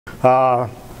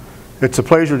It's a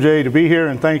pleasure, Jay, to be here,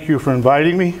 and thank you for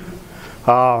inviting me.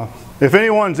 If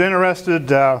anyone's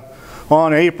interested,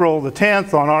 on April the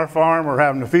 10th on our farm, we're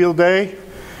having a field day.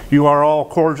 You are all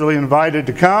cordially invited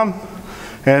to come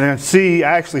and then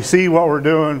actually see what we're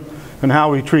doing and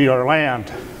how we treat our land.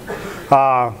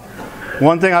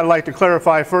 One thing I'd like to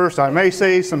clarify first, I may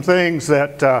say some things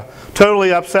that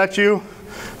totally upset you.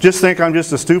 Just think I'm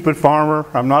just a stupid farmer.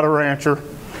 I'm not a rancher,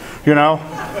 you know.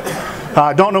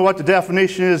 I don't know what the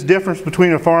definition is, difference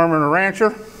between a farmer and a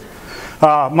rancher.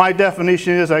 My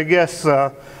definition is, I guess,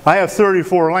 I have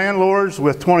 34 landlords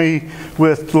with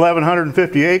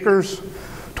 1,150 acres.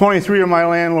 23 of my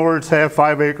landlords have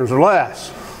 5 acres or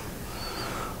less.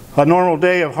 A normal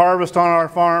day of harvest on our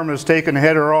farm is taking the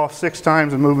header off 6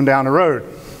 times and moving down the road.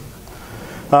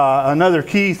 Another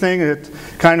key thing that's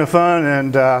kind of fun,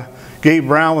 and Gabe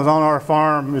Brown was on our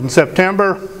farm in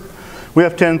September. We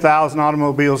have 10,000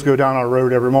 automobiles go down our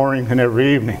road every morning and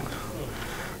every evening.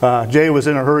 Jay was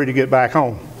in a hurry to get back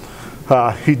home.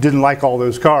 He didn't like all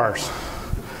those cars.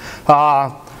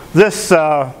 This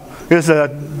is a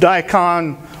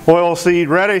Daikon oilseed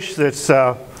reddish that's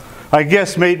I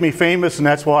guess made me famous, and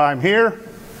that's why I'm here,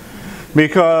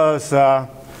 because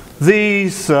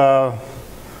these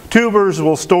tubers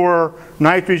will store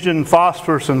nitrogen,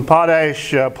 phosphorus, and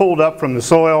potash pulled up from the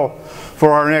soil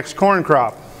for our next corn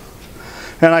crop.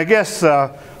 And I guess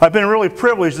I've been really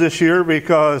privileged this year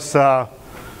because the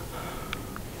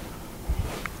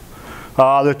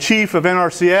chief of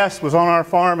NRCS was on our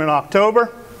farm in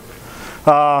October,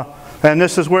 and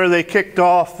this is where they kicked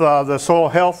off the soil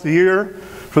health year.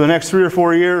 For the next 3 or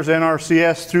 4 years,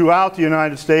 NRCS throughout the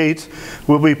United States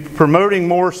will be promoting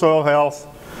more soil health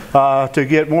to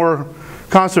get more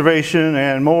conservation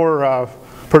and more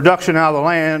production out of the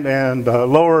land, and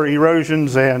lower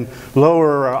erosions and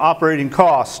lower operating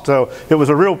costs. So it was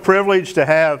a real privilege to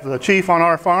have the chief on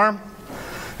our farm.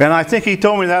 And I think he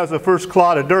told me that was the first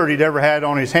clod of dirt he'd ever had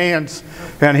on his hands,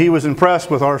 and he was impressed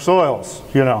with our soils,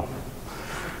 you know.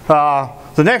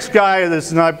 The next guy,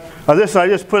 this I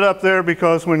just put up there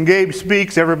because when Gabe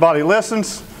speaks, everybody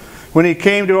listens. When he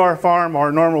came to our farm,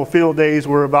 our normal field days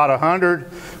were about 100.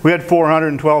 We had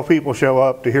 412 people show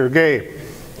up to hear Gabe.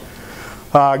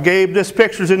 Gabe, this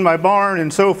picture's in my barn,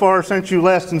 and so far since you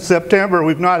left in September,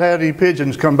 we've not had any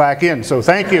pigeons come back in, so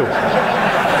thank you.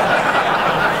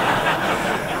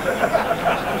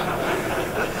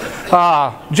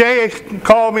 Jay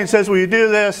called me and says, will you do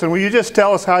this, and will you just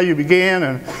tell us how you began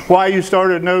and why you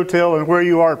started no-till and where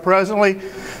you are presently?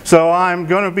 So I'm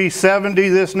going to be 70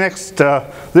 this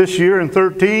year in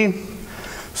 13.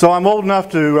 So I'm old enough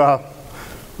to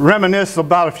reminisce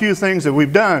about a few things that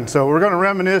we've done. So we're going to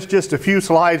reminisce just a few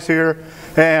slides here.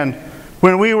 And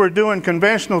when we were doing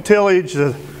conventional tillage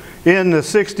in the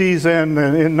 60s and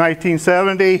in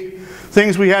 1970,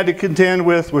 things we had to contend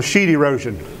with was sheet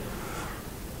erosion.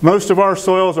 Most of our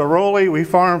soils are rolly. We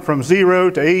farm from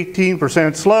 0 to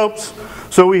 18% slopes.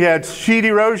 So we had sheet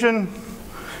erosion.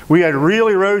 We had real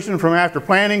erosion from after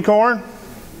planting corn.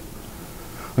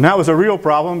 And that was a real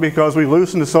problem because we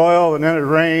loosened the soil and then it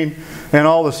rained and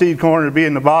all the seed corn would be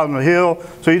in the bottom of the hill.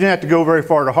 So you didn't have to go very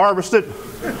far to harvest it,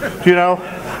 you know.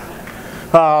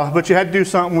 But you had to do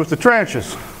something with the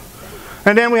trenches.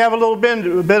 And then we have a little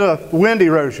bit of wind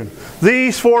erosion.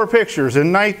 These 4 pictures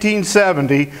in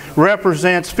 1970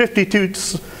 represents 52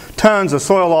 tons of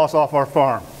soil loss off our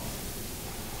farm.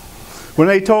 When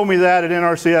they told me that at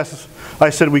NRCS,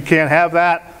 I said we can't have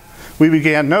that. We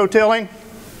began no-tilling.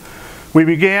 We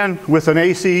began with an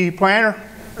ACE planter.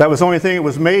 That was the only thing that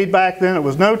was made back then. It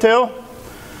was no-till.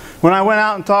 When I went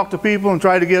out and talked to people and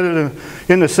tried to get it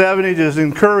in the 70s, is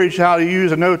encourage how to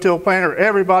use a no-till planter,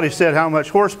 everybody said, how much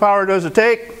horsepower does it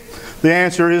take? The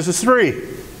answer is 3,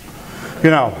 you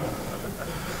know.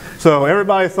 So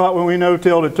everybody thought when we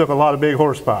no-tilled it took a lot of big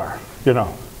horsepower, you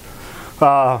know.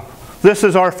 This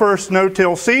is our first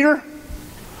no-till seeder.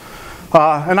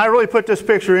 And I really put this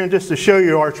picture in just to show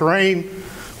you our terrain.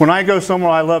 When I go somewhere,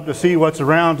 I love to see what's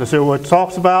around, to see what it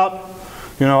talks about.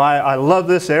 You know, I love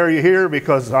this area here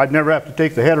because I'd never have to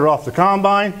take the header off the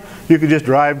combine. You could just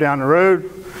drive down the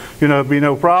road, you know, be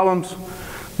no problems.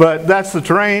 But that's the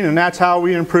terrain, and that's how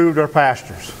we improved our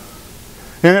pastures.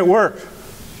 And it worked.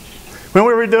 When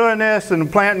we were doing this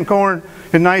and planting corn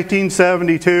in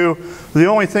 1972, the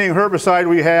only thing herbicide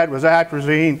we had was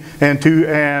atrazine and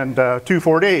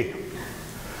 2,4-D.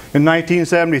 In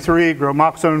 1973,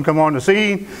 Gromoxone come on the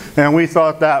scene, and we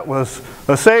thought that was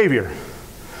a savior.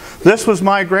 This was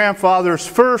my grandfather's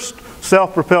first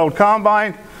self-propelled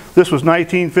combine. This was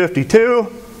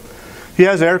 1952. He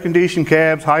has air-conditioned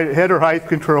cabs, header height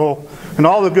control, and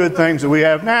all the good things that we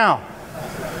have now.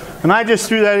 And I just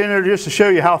threw that in there just to show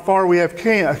you how far we have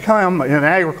come in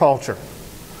agriculture.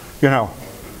 You know.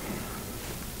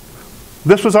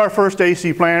 This was our first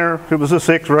AC planter. It was a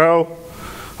 6-row.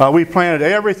 We planted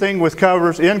everything with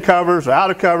covers, in covers,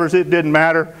 out of covers, it didn't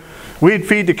matter. We'd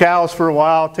feed the cows for a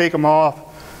while, take them off.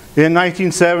 In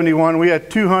 1971, we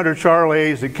had 200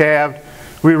 Charolais that calved.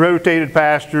 We rotated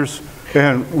pastures,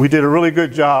 and we did a really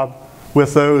good job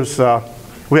with those.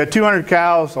 We had 200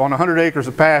 cows on 100 acres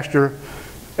of pasture,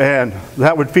 and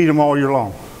that would feed them all year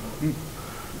long.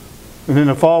 And in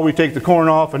the fall, we take the corn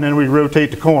off, and then we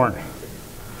rotate the corn.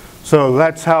 So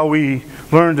that's how we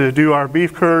learned to do our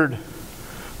beef curd.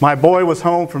 My boy was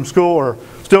home from school, or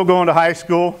still going to high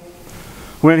school.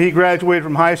 When he graduated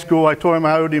from high school, I told him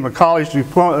I owed him a college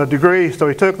degree, so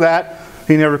he took that.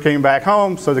 He never came back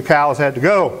home, so the cows had to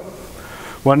go.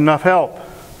 Wasn't enough help.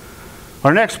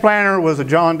 Our next planter was a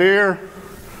John Deere.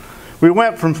 We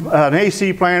went from an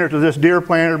AC planter to this Deere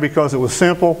planter because it was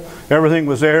simple. Everything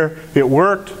was there. It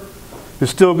worked. It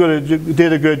still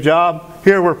did a good job.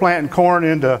 Here we're planting corn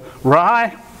into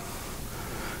rye.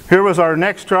 Here was our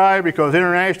next try because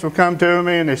International come to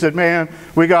me and they said, man,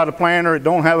 we got a planter. It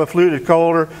don't have a fluted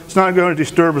coulter. It's not going to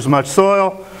disturb as much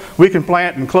soil. We can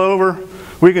plant in clover.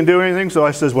 We can do anything. So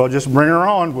I says, well, just bring her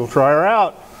on. We'll try her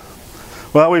out.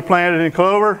 Well, we planted in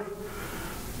clover.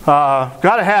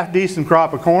 Got a half decent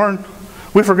crop of corn.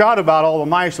 We forgot about all the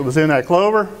mice that was in that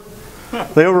clover.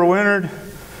 They overwintered,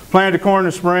 planted the corn in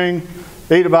the spring,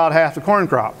 ate about half the corn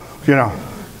crop, you know.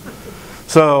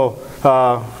 So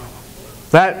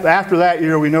after that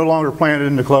year, we no longer planted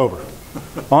in the clover.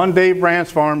 On Dave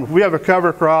Brandt's farm, if we have a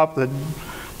cover crop that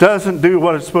doesn't do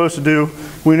what it's supposed to do,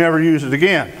 we never use it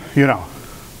again, you know.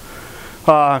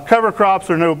 Cover crops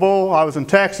are no bull. I was in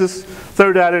Texas.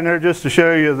 Throw that in there just to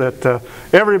show you that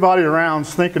everybody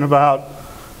around's thinking about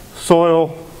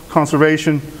soil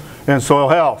conservation and soil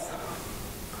health.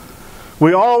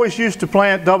 We always used to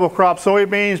plant double crop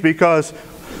soybeans because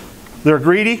they're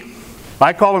greedy.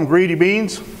 I call them greedy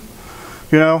beans.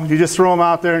 You know, you just throw them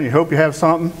out there and you hope you have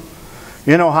something.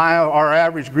 In Ohio, our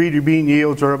average greedy bean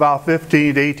yields are about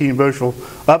 15 to 18 bushel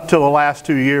up till the last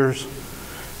 2 years.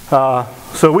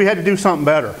 So we had to do something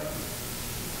better.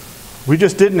 We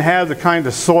just didn't have the kind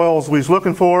of soils we was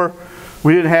looking for.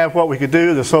 We didn't have what we could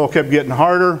do. The soil kept getting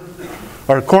harder.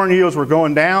 Our corn yields were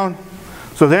going down.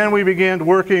 So then we began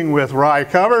working with rye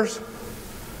covers.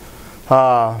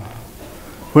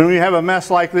 When we have a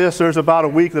mess like this, there's about a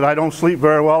week that I don't sleep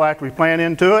very well after we plant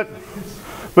into it.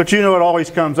 But you know it always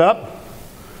comes up.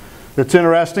 It's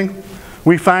interesting.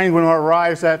 We find when our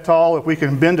rye is that tall, if we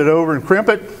can bend it over and crimp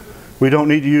it, we don't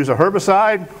need to use a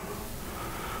herbicide.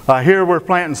 Here we're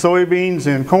planting soybeans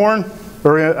in corn,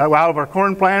 or out of our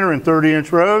corn planter in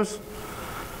 30-inch rows.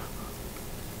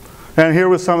 And here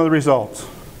was some of the results.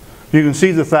 You can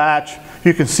see the thatch.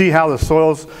 You can see how the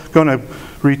soil's going to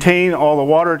retain all the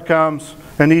water it comes.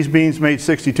 And these beans made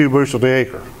 62 bushel to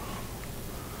acre.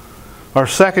 Our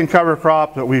second cover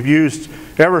crop that we've used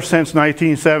ever since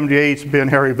 1978 has been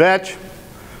hairy vetch.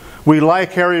 We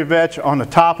like hairy vetch on the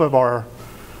top of our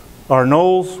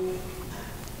knolls,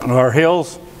 our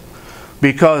hills,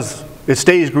 because it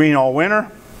stays green all winter.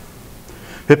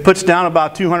 It puts down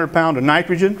about 200 pounds of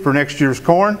nitrogen for next year's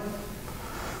corn.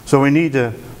 So we need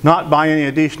to not buy any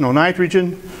additional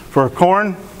nitrogen for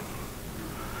corn.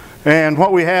 And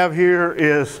what we have here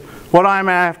is, what I'm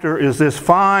after is this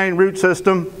fine root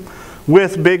system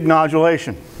with big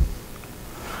nodulation.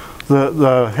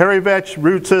 The hairy vetch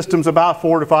root system's about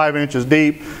 4 to 5 inches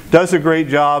deep, does a great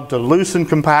job to loosen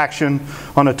compaction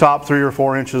on the top 3 or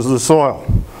 4 inches of the soil,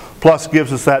 plus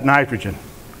gives us that nitrogen.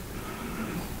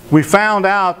 We found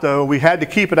out though we had to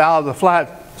keep it out of the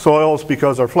flat soils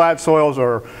because our flat soils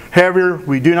are heavier.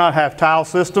 We do not have tile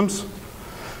systems.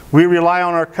 We rely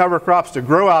on our cover crops to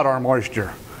grow out our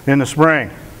moisture in the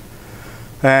spring.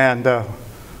 And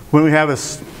when we have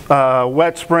a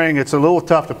wet spring, it's a little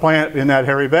tough to plant in that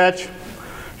hairy vetch.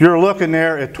 You're looking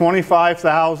there at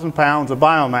 25,000 pounds of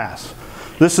biomass.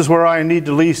 This is where I need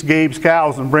to lease Gabe's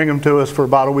cows and bring them to us for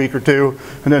about a week or two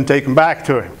and then take them back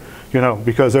to him, you know,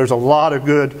 because there's a lot of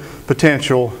good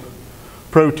potential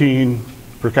protein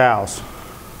for cows.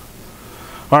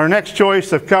 Our next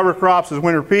choice of cover crops is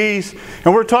winter peas,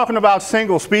 and we're talking about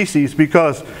single species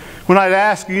because when I'd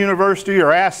ask a university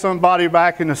or ask somebody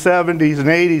back in the 70s and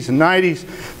 80s and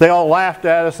 90s, they all laughed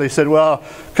at us. They said, well,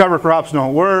 cover crops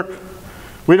don't work.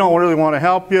 We don't really want to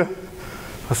help you.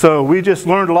 So we just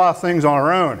learned a lot of things on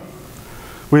our own.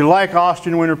 We like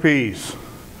Austrian winter peas.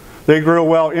 They grow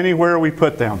well anywhere we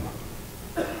put them.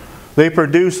 They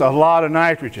produce a lot of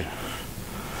nitrogen.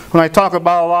 When I talk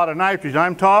about a lot of nitrogen,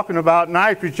 I'm talking about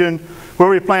nitrogen where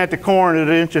we plant the corn at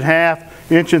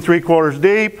 1.5 inches, 1 3/4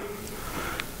 deep.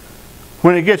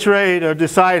 When it gets ready to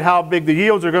decide how big the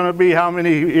yields are going to be, how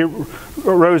many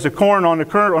rows of corn on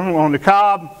the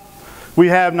cob, we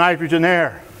have nitrogen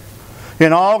there.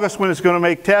 In August, when it's going to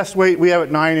make test weight, we have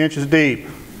it 9 inches deep.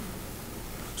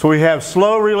 So we have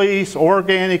slow release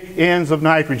organic ends of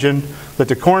nitrogen that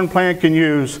the corn plant can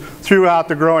use throughout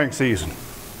the growing season.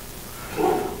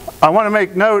 I want to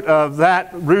make note of that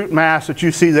root mass that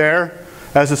you see there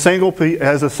as a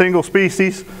single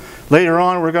species. Later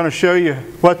on, we're going to show you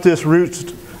what this roots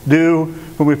do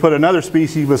when we put another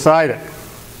species beside it.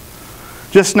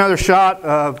 Just another shot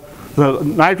of the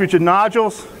nitrogen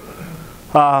nodules.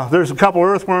 There's a couple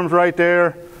earthworms right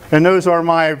there, and those are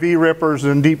my V-rippers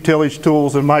and deep tillage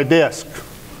tools and my disc,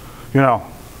 you know.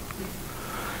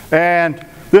 And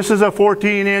this is a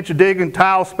 14-inch dig and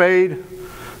tile spade,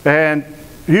 and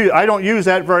I don't use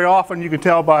that very often. You can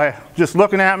tell by just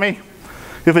looking at me.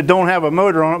 If it don't have a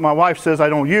motor on it, my wife says I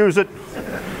don't use it.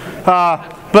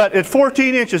 But at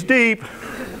 14 inches deep,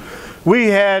 we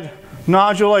had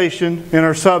nodulation in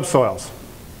our subsoils.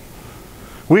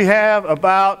 We have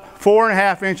about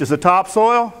 4.5 inches of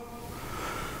topsoil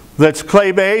that's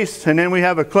clay-based, and then we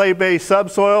have a clay-based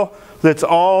subsoil that's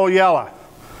all yellow.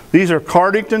 These are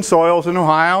Cardington soils in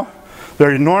Ohio.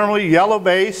 They're normally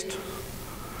yellow-based.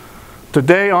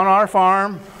 Today on our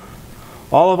farm,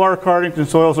 all of our Cardington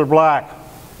soils are black.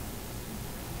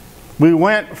 We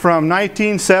went from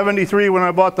 1973, when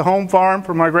I bought the home farm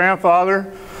from my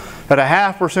grandfather, at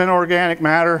 0.5% organic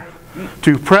matter,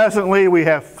 to presently we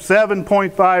have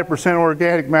 7.5%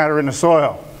 organic matter in the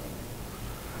soil.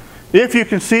 If you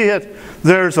can see it,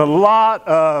 there's a lot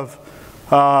of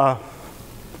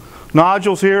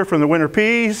nodules here from the winter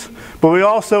peas, but we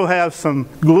also have some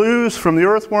glues from the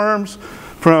earthworms,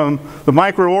 from the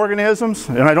microorganisms,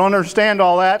 and I don't understand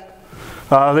all that.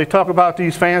 They talk about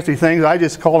these fancy things. I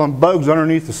just call them bugs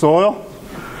underneath the soil,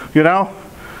 you know.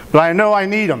 But I know I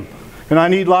need them, and I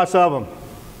need lots of them.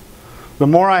 The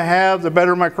more I have, the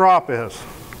better my crop is.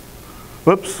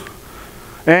 Whoops.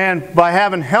 And by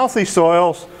having healthy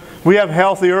soils, we have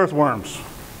healthy earthworms,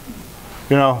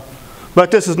 you know.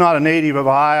 But this is not a native of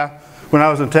Ohio. When I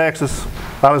was in Texas,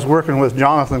 I was working with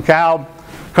Jonathan Cobb.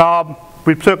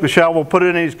 We took the shovel, put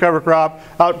it in his cover crop,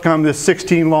 out come this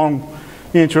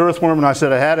 16-inch earthworm, and I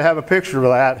said I had to have a picture of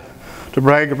that to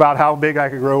brag about how big I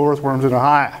could grow earthworms in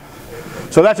Ohio.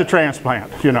 So that's a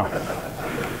transplant, you know.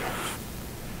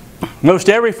 Most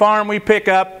every farm we pick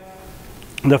up,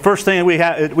 the first thing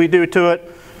we do to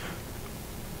it,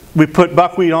 we put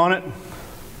buckwheat on it,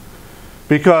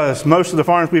 because most of the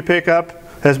farms we pick up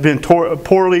has been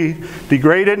poorly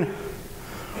degraded,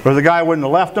 or the guy wouldn't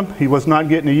have left them. He was not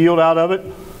getting a yield out of it.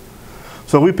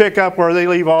 So we pick up where they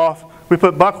leave off. We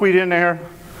put buckwheat in there.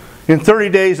 In 30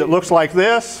 days it looks like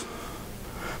this.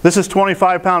 This is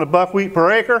 25 pounds of buckwheat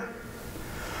per acre.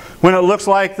 When it looks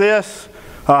like this,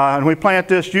 and we plant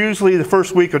this usually the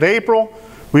first week of April.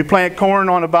 We plant corn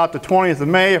on about the 20th of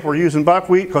May if we're using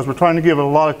buckwheat, because we're trying to give it a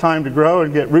lot of time to grow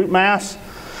and get root mass.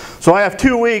 So I have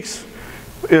 2 weeks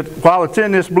while it's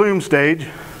in this bloom stage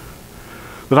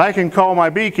that I can call my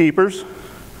beekeepers.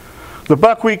 The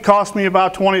buckwheat cost me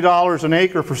about $20 an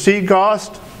acre for seed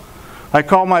cost. I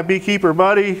call my beekeeper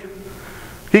buddy.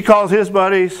 He calls his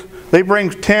buddies. They bring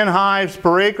 10 hives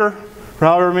per acre for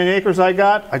however many acres I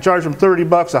got. I charge them 30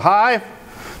 bucks a hive,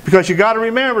 because you got to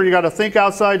remember, you got to think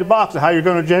outside the box of how you're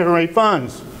going to generate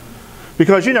funds.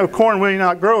 Because you know, corn will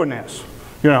not grow in this,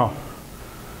 you know.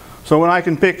 So when I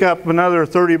can pick up another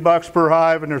 30 bucks per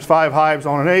hive, and there's 5 hives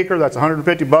on an acre, that's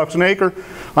 150 bucks an acre,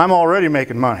 I'm already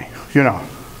making money, you know.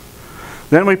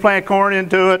 Then we plant corn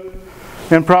into it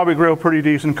and probably grow pretty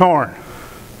decent corn.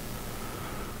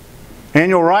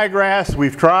 Annual ryegrass,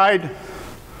 we've tried.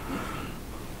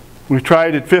 We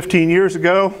tried it 15 years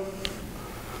ago,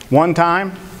 one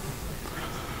time.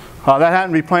 That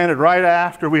happened to be planted right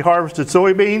after we harvested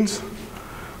soybeans.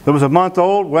 It was a month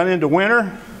old, went into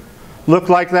winter. Looked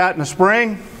like that in the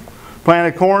spring.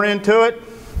 Planted corn into it.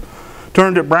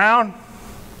 Turned it brown.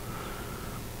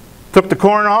 Took the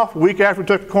corn off. A week after we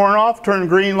took the corn off, turned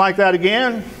green like that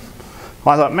again.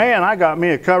 I thought, man, I got me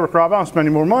a cover crop I'm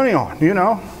spending more money on, you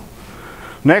know.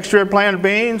 Next year I planted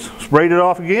beans, sprayed it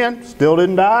off again, still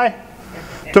didn't die.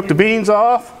 Took the beans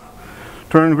off,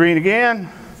 turned green again,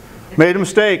 made a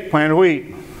mistake, planted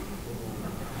wheat,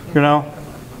 you know.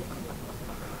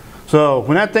 So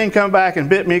when that thing come back and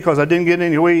bit me because I didn't get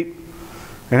any wheat,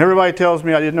 and everybody tells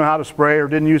me I didn't know how to spray or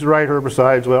didn't use the right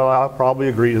herbicides, well, I'll probably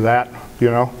agree to that, you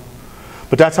know.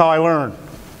 But that's how I learn.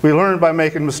 We learn by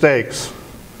making mistakes,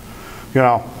 you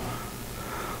know.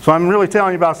 So I'm really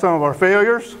telling you about some of our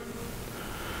failures.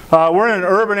 We're in an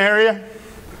urban area.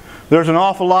 There's an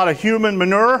awful lot of human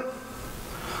manure,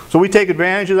 so we take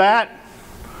advantage of that.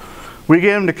 We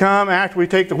get them to come after we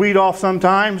take the wheat off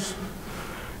sometimes.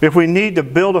 If we need to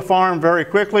build a farm very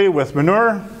quickly with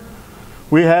manure,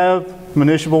 we have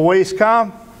municipal waste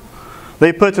come.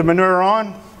 They put the manure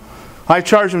on. I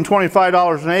charge them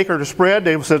 $25 an acre to spread.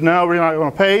 They said, no, we're not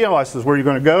going to pay you. I says, where are you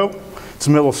going to go? It's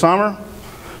the middle of summer.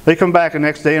 They come back the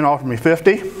next day and offer me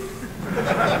 $50.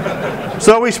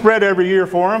 So we spread every year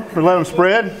for them, or let them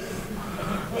spread.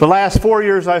 The last 4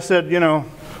 years I said, you know,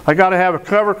 I got to have a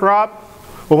cover crop.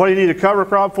 Well, what do you need a cover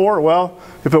crop for? Well,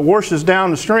 if it washes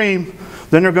down the stream,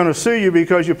 then they're going to sue you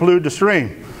because you polluted the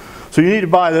stream. So you need to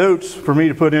buy the oats for me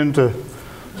to put in to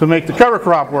make the cover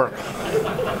crop work.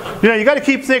 You know, you got to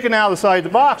keep thinking outside the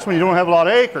box when you don't have a lot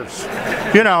of acres.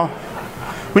 You know,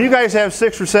 when you guys have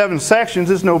 6 or 7 sections,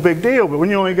 it's no big deal. But when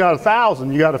you only got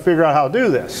 1,000, you got to figure out how to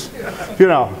do this. You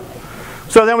know.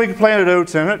 So then we planted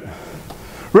oats in it.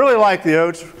 Really like the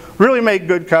oats. Really make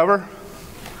good cover.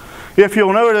 If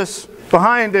you'll notice,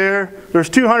 behind there's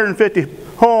 250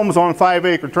 homes on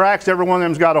 5-acre tracts. Every one of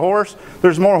them's got a horse.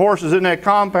 There's more horses in that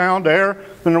compound there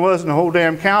than there was in the whole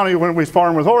damn county when we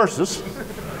farmed with horses.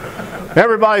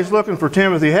 Everybody's looking for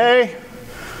Timothy hay.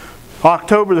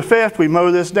 October the 5th, we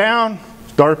mow this down.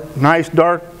 Dark, nice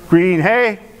dark green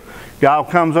hay. Gal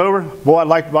comes over. Boy, I'd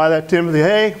like to buy that Timothy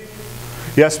hay.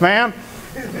 Yes, ma'am.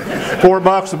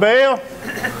 $4 a bale.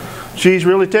 She's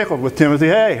really tickled with Timothy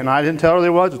hay, and I didn't tell her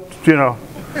there was, you know.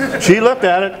 She looked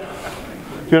at it,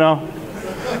 you know.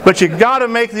 But you got to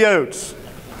make the oats,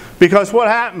 because what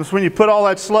happens when you put all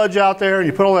that sludge out there and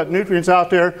you put all that nutrients out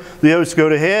there, the oats go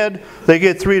to head. They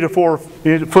get 3 to 4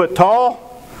 foot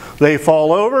tall. They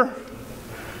fall over.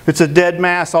 It's a dead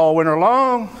mass all winter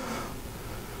long.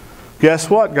 Guess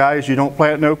what, guys? You don't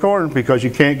plant no corn because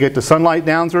you can't get the sunlight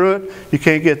down through it. You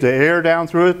can't get the air down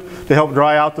through it to help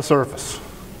dry out the surface.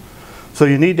 So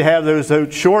you need to have those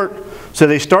oats short so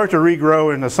they start to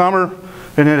regrow in the summer,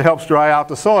 and then it helps dry out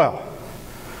the soil.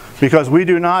 Because we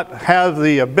do not have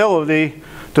the ability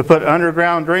to put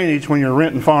underground drainage when you're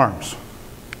renting farms.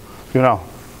 You know.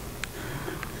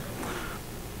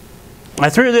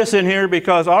 I threw this in here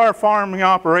because our farming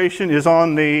operation is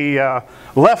on the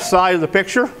left side of the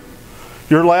picture.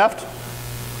 Your left,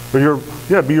 or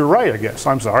your right, I guess.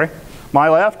 I'm sorry. My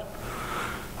left.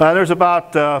 There's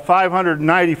about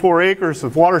 594 acres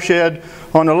of watershed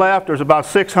on the left. There's about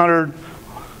 600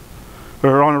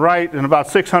 or on the right, and about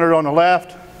 600 on the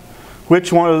left.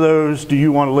 Which one of those do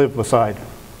you want to live beside?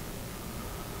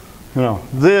 You know,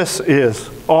 this is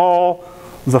all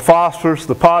the phosphorus,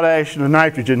 the potash, and the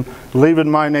nitrogen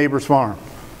leaving my neighbor's farm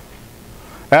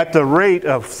at the rate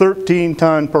of 13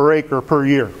 ton per acre per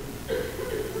year.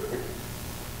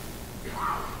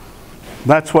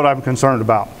 That's what I'm concerned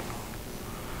about.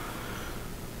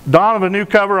 Dawn of a new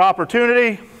cover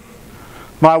opportunity.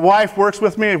 My wife works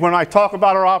with me, and when I talk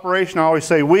about our operation, I always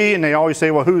say we, and they always say,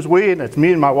 well, who's we? And it's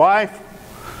me and my wife.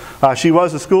 She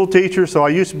was a school teacher, so I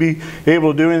used to be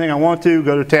able to do anything I want to,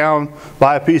 go to town,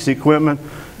 buy a piece of equipment.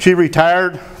 She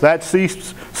retired. That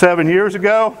ceased 7 years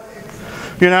ago,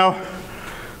 you know.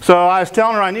 So I was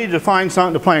telling her I needed to find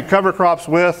something to plant cover crops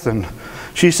with, and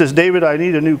she says, David, I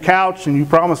need a new couch, and you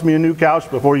promised me a new couch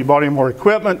before you bought any more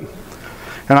equipment.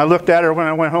 And I looked at her when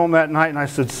I went home that night, and I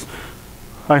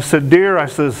said, dear, I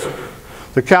says,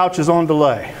 the couch is on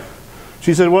delay.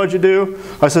 She said, what'd you do?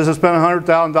 I says, I spent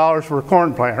 $100,000 for a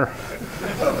corn planter.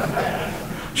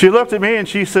 She looked at me and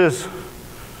she says,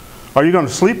 are you going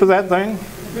to sleep with that thing?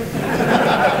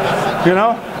 You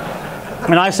know?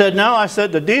 And I said, no. I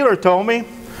said, the dealer told me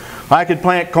I could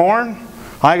plant corn,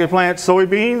 I could plant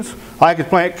soybeans, I could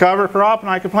plant cover crop, and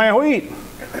I could plant wheat.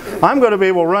 I'm going to be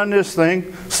able to run this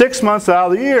thing 6 months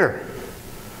out of the year.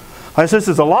 I said, this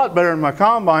is a lot better than my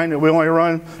combine that we only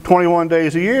run 21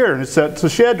 days a year, and it sets the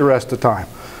shed the rest of the time.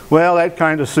 Well, that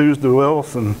kind of soothes the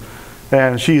Wills,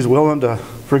 and she's willing to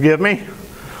forgive me.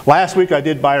 Last week I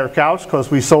did buy her couch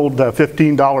because we sold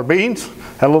 $15 beans,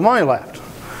 had a little money left,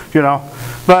 you know.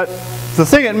 But the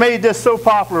thing that made this so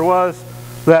popular was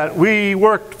that we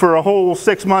worked for a whole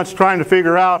 6 months trying to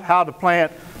figure out how to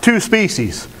plant 2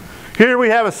 species. Here we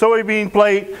have a soybean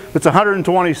plate that's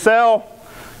 120 cell.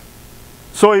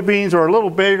 Soybeans are a little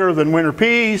bigger than winter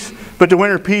peas, but the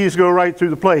winter peas go right through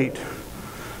the plate.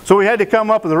 So we had to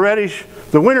come up with a reddish.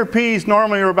 The winter peas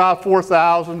normally are about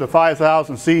 4,000 to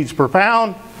 5,000 seeds per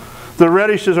pound. The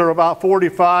redishes are about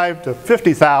 45 to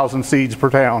 50,000 seeds per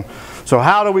pound. So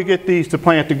how do we get these to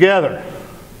plant together?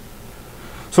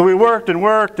 So we worked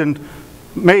and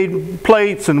made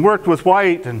plates and worked with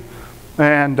white, and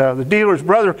And the dealer's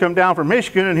brother come down from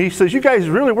Michigan, and he says, "You guys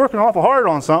are really working awful hard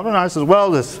on something." And I says,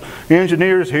 "Well, this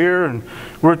engineer's here, and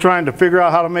we're trying to figure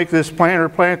out how to make this planter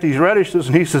plant these radishes."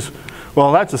 And he says,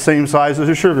 "Well, that's the same size as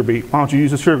a sugar beet. Why don't you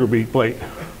use a sugar beet plate?"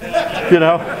 You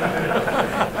know?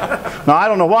 Now, I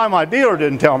don't know why my dealer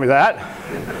didn't tell me that.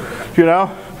 You know?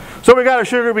 So we got a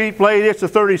sugar beet plate. It's a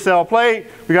 30-cell plate.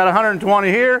 We got 120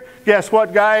 here. Guess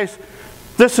what, guys?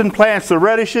 This implants the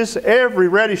radishes, every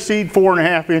radish seed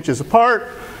 4.5 inches apart.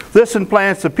 This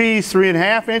implants the peas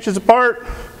 3.5 inches apart.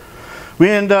 We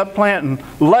end up planting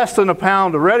less than a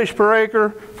pound of radish per acre,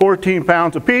 14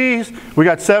 pounds of peas. We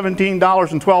got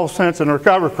 $17.12 in our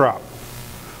cover crop.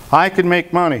 I can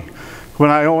make money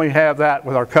when I only have that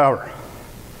with our cover.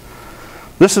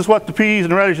 This is what the peas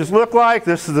and radishes look like.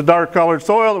 This is the dark colored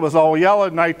soil. It was all yellow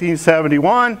in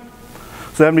 1971,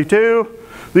 72.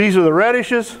 These are the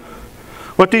radishes.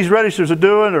 What these radishes are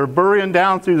doing are burying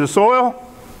down through the soil.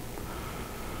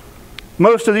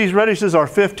 Most of these radishes are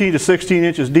 15 to 16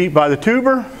 inches deep by the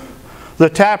tuber. The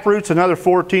taproot's another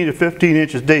 14 to 15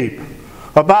 inches deep.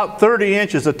 About 30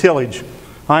 inches of tillage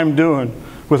I'm doing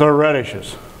with our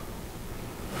radishes.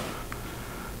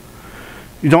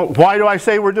 Why do I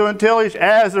say we're doing tillage?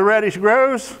 As the radish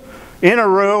grows in a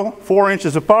row, 4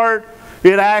 inches apart,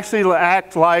 it actually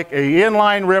acts like an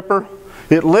inline ripper.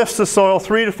 It lifts the soil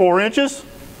 3 to 4 inches.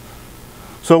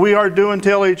 So we are doing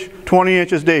tillage 20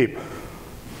 inches deep.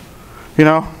 You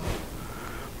know?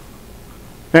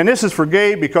 And this is for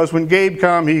Gabe, because when Gabe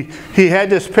come, he had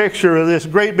this picture of this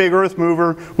great big earth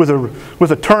mover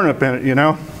with a turnip in it, you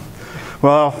know?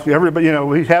 Well, everybody, you know,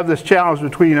 we have this challenge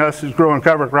between us who's growing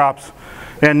cover crops.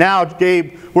 And now,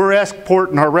 Gabe, we're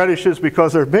exporting our radishes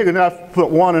because they're big enough to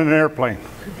put one in an airplane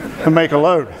and make a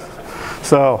load.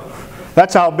 So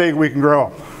that's how big we can grow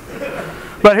them.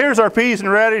 But here's our peas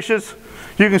and radishes.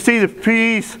 You can see the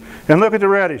peas and look at the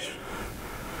radish.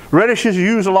 Radishes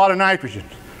use a lot of nitrogen,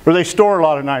 or they store a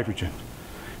lot of nitrogen.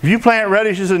 If you plant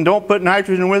radishes and don't put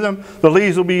nitrogen with them, the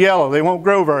leaves will be yellow. They won't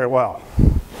grow very well.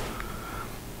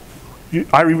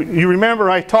 You remember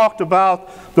I talked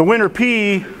about the winter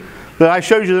pea that I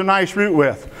showed you the nice root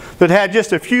with, that had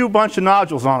just a few bunch of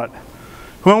nodules on it.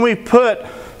 When we put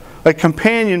a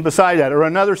companion beside that, or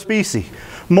another species,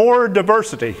 more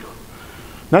diversity.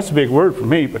 That's a big word for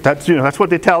me, but that's, you know, that's what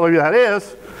they tell you that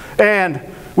is. And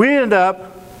we end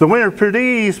up, the winter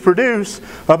peas produce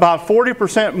about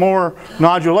 40% more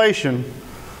nodulation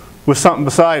with something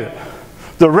beside it.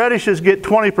 The radishes get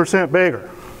 20% bigger.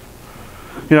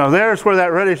 You know, there's where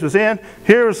that radish was in.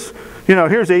 Here's, you know,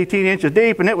 here's 18 inches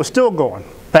deep, and it was still going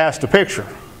past the picture.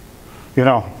 You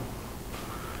know,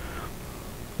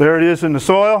 there it is in the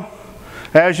soil.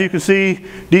 As you can see,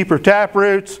 deeper tap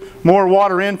roots, more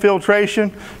water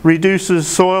infiltration, reduces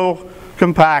soil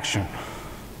compaction.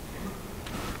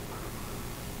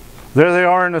 There they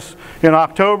are in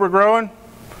October growing.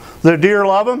 The deer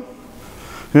love them.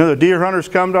 You know, the deer hunters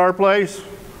come to our place.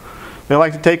 They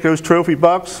like to take those trophy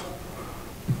bucks.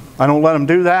 I don't let them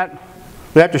do that.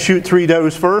 They have to shoot 3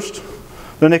 does first,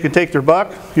 then they can take their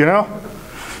buck, you know.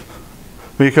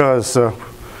 Because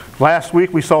last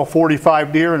week we saw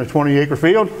 45 deer in a 20-acre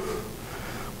field.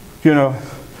 You know,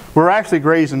 we're actually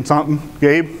grazing something,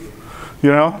 Gabe,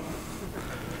 you know.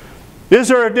 Is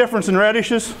there a difference in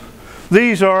radishes?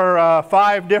 These are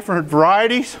 5 different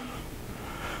varieties.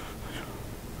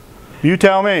 You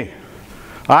tell me.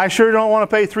 I sure don't want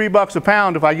to pay $3 a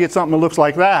pound if I get something that looks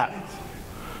like that.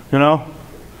 You know?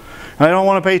 I don't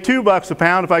want to pay $2 a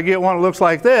pound if I get one that looks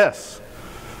like this.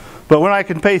 But when I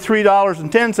can pay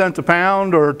 $3.10 a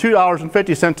pound or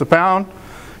 $2.50 a pound,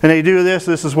 and they do this,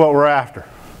 this is what we're after.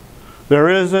 There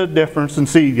is a difference in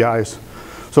seed, guys.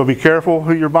 So be careful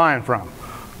who you're buying from.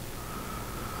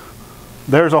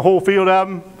 There's a whole field of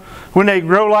them. When they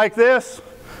grow like this,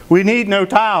 we need no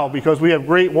tile because we have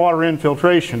great water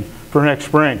infiltration for next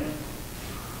spring.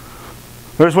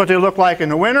 There's what they look like in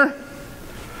the winter.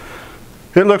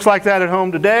 It looks like that at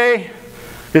home today.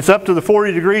 It's up to the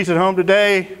 40 degrees at home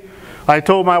today. I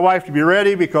told my wife to be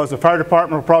ready because the fire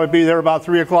department will probably be there about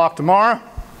 3 o'clock tomorrow.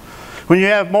 When you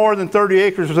have more than 30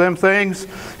 acres of them things,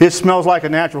 it smells like a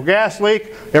natural gas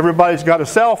leak. Everybody's got a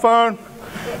cell phone,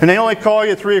 and they only call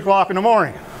you at 3 o'clock in the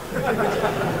morning.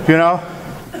 You know?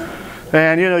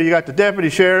 And you know, you got the deputy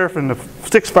sheriff and the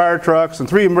 6 fire trucks and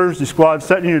 3 emergency squads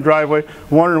sitting in your driveway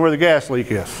wondering where the gas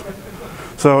leak is.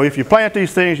 So if you plant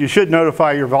these things, you should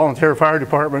notify your volunteer fire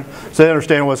department so they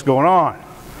understand what's going on.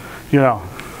 You know.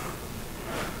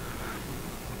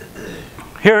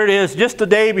 Here it is just the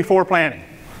day before planting.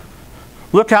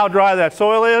 Look how dry that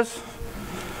soil is.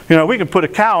 You know, we could put a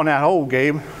cow in that hole,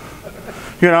 Gabe.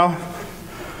 You know.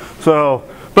 So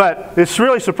But it's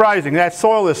really surprising. That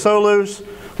soil is so loose,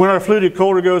 when our fluted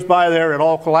coulter goes by there, it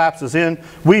all collapses in.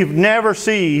 We've never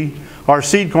seen our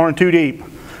seed corn too deep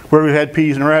where we've had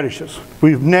peas and radishes.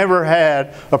 We've never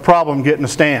had a problem getting a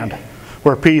stand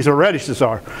where peas or radishes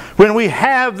are. When we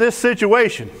have this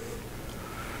situation,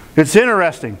 it's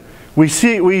interesting. We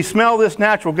smell this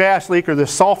natural gas leak or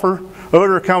this sulfur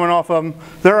odor coming off of them.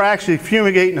 They're actually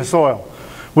fumigating the soil.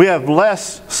 We have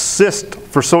less cyst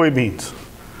for soybeans.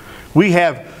 We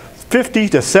have 50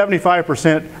 to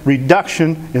 75%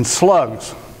 reduction in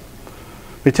slugs.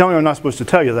 They tell me I'm not supposed to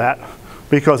tell you that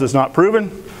because it's not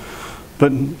proven.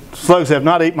 But slugs have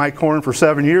not ate my corn for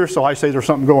 7 years, so I say there's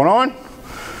something going on.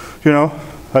 You know,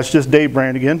 that's just Dave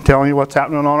Brandt again telling you what's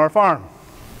happening on our farm.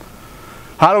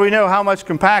 How do we know how much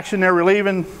compaction they're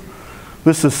relieving?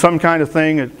 This is some kind of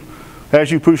thing that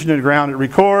as you push it into the ground it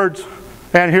records.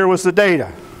 And here was the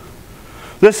data.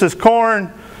 This is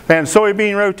corn and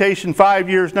soybean rotation 5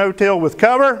 years no-till with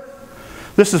cover.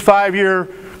 This is 5-year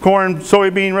corn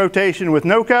soybean rotation with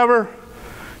no cover.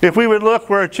 If we would look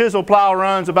where a chisel plow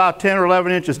runs about 10 or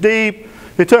 11 inches deep,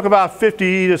 it took about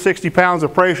 50 to 60 pounds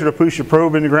of pressure to push a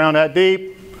probe in the ground that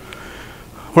deep.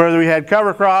 Where we had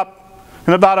cover crop,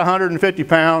 and about 150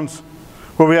 pounds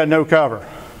where we had no cover.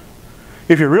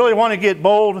 If you really want to get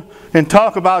bold and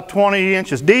talk about 20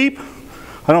 inches deep,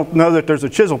 I don't know that there's a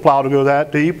chisel plow to go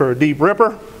that deep or a deep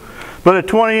ripper, but at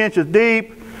 20 inches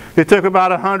deep, it took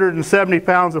about 170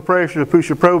 pounds of pressure to push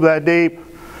a probe that deep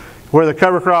where the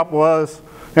cover crop was,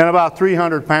 and about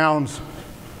 300 pounds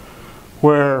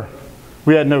where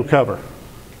we had no cover.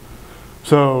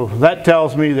 So that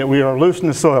tells me that we are loose in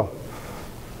the soil.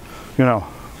 You know.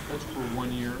 That's for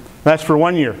 1 year. That's for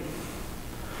 1 year.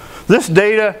 This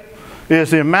data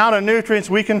is the amount of nutrients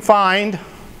we can find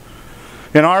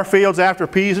in our fields after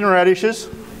peas and radishes.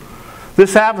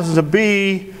 This happens to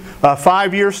be a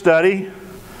 5-year study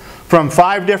from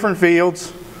 5 different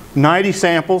fields, 90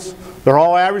 samples. They're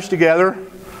all averaged together.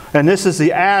 And this is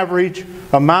the average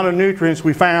amount of nutrients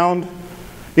we found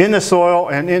in the soil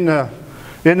and in the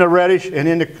radish and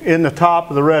in the top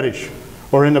of the radish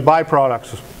or in the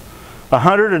byproducts.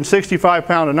 165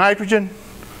 pounds of nitrogen,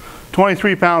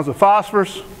 23 pounds of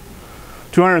phosphorus,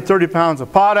 230 pounds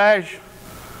of potash,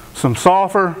 some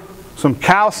sulfur, some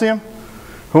calcium.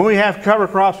 When we have cover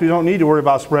crops, we don't need to worry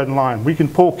about spreading lime. We can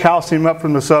pull calcium up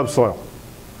from the subsoil.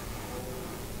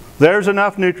 There's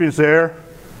enough nutrients there,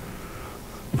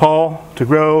 Paul, to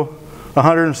grow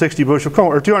 160 bushel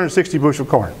corn or 260 bushel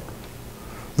corn.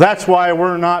 That's why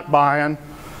we're not buying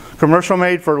commercial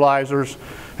made fertilizers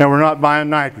and we're not buying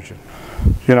nitrogen.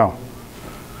 You know,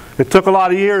 it took a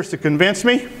lot of years to convince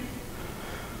me,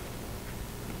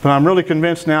 but I'm really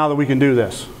convinced now that we can do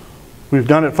this. We've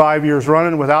done it 5 years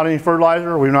running without any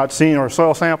fertilizer. We've not seen our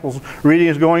soil samples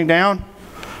readings going down.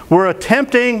 We're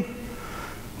attempting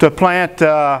to plant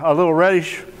a little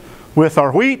radish with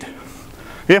our wheat.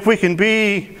 If we can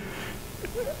be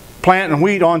planting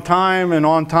wheat on time, and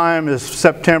on time is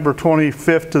September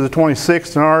 25th to the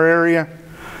 26th in our area,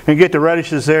 and get the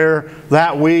radishes there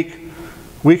that week,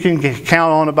 we can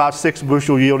count on about 6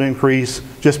 bushel yield increase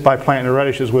just by planting the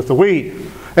radishes with the wheat.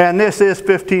 And this is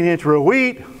 15-inch row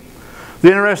wheat. The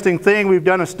interesting thing, we've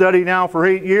done a study now for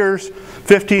 8 years,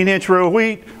 15-inch row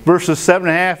wheat versus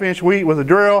 7.5-inch wheat with a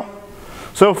drill.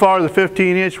 So far the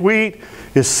 15-inch wheat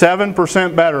is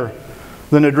 7% better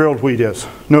than the drilled wheat is,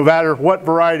 no matter what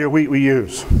variety of wheat we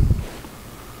use.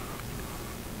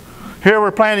 Here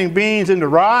we're planting beans into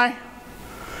rye.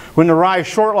 When the rye is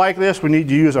short like this, we need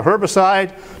to use a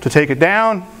herbicide to take it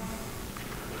down.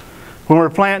 When we're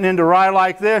planting into rye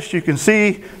like this, you can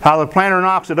see how the planter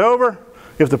knocks it over.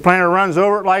 If the planter runs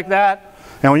over it like that,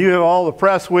 and when you have all the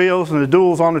press wheels and the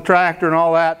duals on the tractor and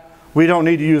all that, we don't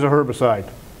need to use a herbicide.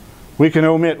 We can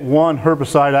omit one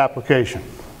herbicide application.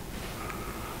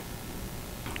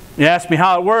 You ask me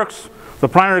how it works. The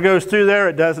planter goes through there,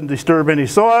 it doesn't disturb any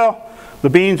soil. The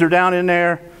beans are down in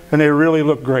there, and they really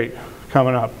look great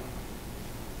coming up.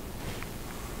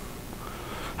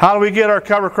 How do we get our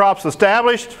cover crops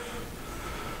established?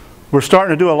 We're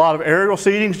starting to do a lot of aerial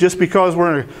seedings just because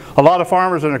we're a lot of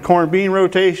farmers in a corn bean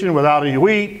rotation without any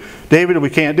wheat. David, we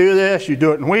can't do this, you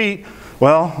do it in wheat.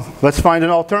 Well, let's find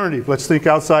an alternative. Let's think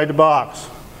outside the box.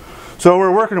 So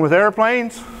we're working with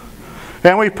airplanes,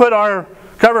 and we put our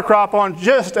cover crop on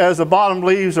just as the bottom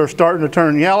leaves are starting to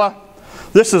turn yellow.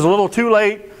 This is a little too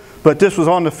late, but this was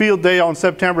on the field day on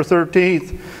September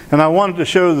 13th, and I wanted to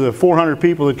show the 400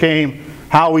 people that came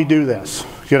how we do this,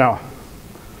 you know.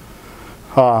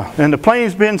 And the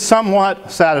plane's been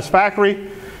somewhat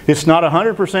satisfactory. It's not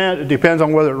 100%. It depends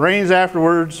on whether it rains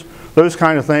afterwards, those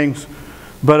kind of things.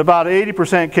 But about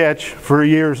 80% catch for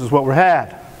years is what we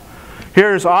had.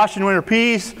 Here's Austrian winter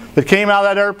peas that came out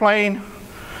of that airplane.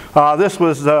 This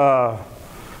was,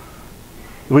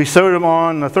 we sowed them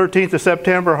on the 13th of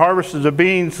September, harvested the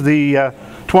beans the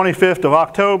 25th of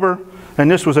October, and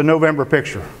this was a November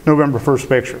picture, November 1st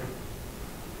picture.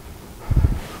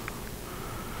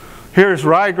 Here's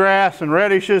ryegrass and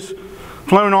radishes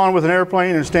flown on with an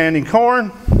airplane and standing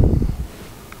corn.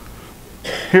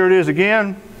 Here it is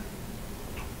again.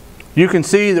 You can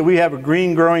see that we have a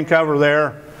green growing cover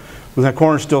there with the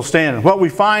corn still standing. What we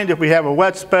find if we have a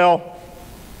wet spell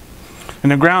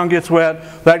and the ground gets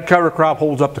wet, that cover crop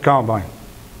holds up the combine.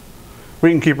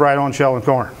 We can keep right on shelling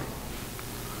corn.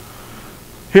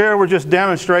 Here we're just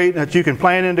demonstrating that you can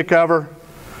plant into cover.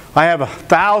 I have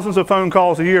thousands of phone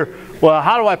calls a year. Well,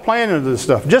 how do I plant into this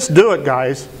stuff? Just do it,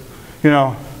 guys. You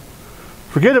know,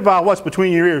 forget about what's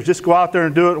between your ears. Just go out there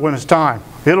and do it when it's time.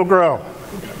 It'll grow,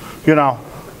 you know.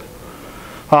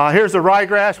 Here's the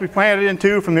ryegrass we planted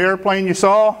into from the airplane you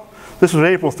saw. This was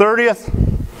April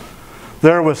 30th.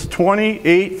 There was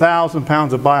 28,000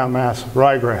 pounds of biomass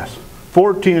ryegrass.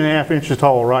 14.5 inches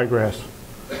tall ryegrass.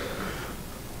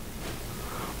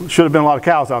 Should have been a lot of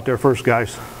cows out there first,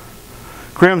 guys.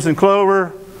 Crimson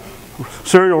clover,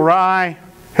 cereal rye,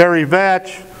 hairy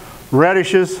vetch,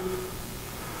 radishes.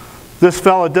 This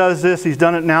fella does this. He's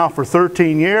done it now for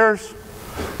 13 years.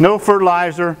 No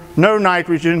fertilizer, no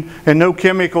nitrogen, and no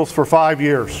chemicals for 5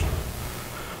 years.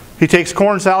 He takes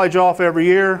corn silage off every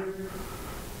year.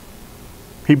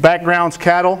 He backgrounds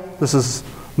cattle. This is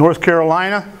North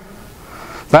Carolina.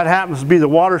 That happens to be the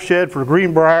watershed for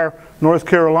Greenbrier, North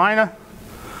Carolina.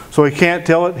 So he can't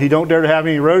till it. He don't dare to have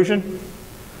any erosion.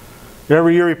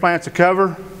 Every year he plants a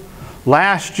cover.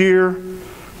 Last year,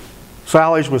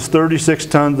 silage was 36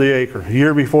 tons the acre. The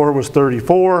year before it was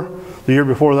 34. The year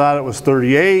before that it was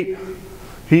 38.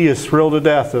 He is thrilled to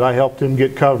death that I helped him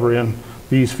get cover in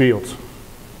these fields.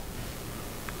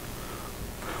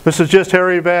 This is just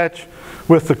hairy vetch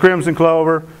with the crimson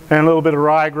clover and a little bit of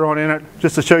rye growing in it,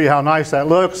 just to show you how nice that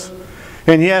looks.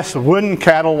 And yes, wooden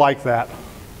cattle like that.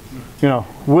 You know,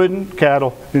 wooden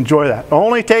cattle enjoy that.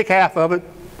 Only take half of it.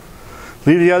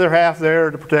 Leave the other half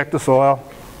there to protect the soil.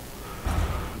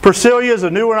 Persilla is a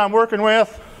new one I'm working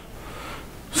with.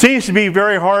 Seems to be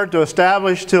very hard to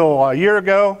establish till a year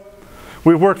ago.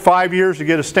 We've worked 5 years to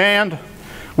get a stand.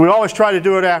 We always try to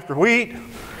do it after wheat.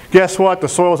 Guess what? The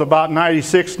soil is about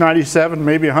 96, 97,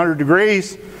 maybe 100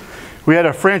 degrees. We had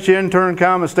a French intern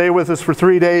come and stay with us for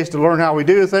 3 days to learn how we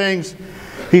do things.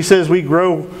 He says we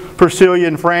grow Persilla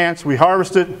in France. We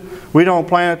harvest it. We don't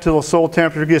plant it till the soil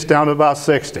temperature gets down to about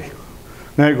 60.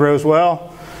 Then it grows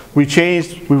well. We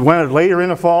went later in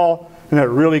the fall, and it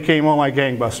really came on like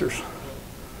gangbusters.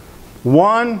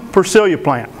 One Persilla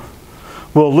plant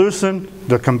will loosen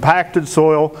the compacted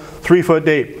soil 3 foot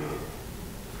deep.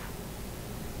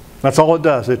 That's all it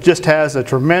does. It just has a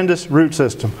tremendous root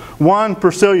system. One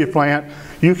Persilla plant,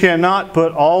 you cannot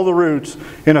put all the roots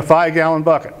in a 5-gallon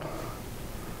bucket.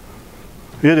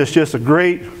 It is just a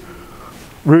great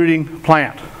rooting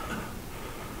plant.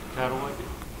 Cattle like it?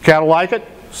 Cattle like it.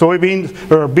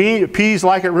 Soybeans or peas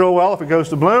like it real well if it goes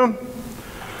to bloom.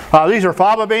 These are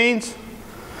faba beans.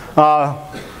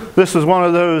 This is one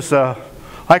of those,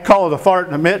 I call it a fart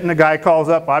in the mitten. The guy calls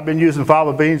up, I've been using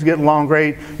faba beans, getting along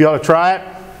great. You ought to try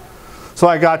it. So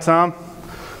I got some.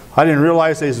 I didn't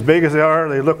realize they're as big as they are.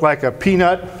 They look like a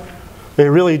peanut. They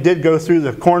really did go through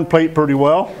the corn plate pretty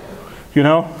well, you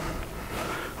know.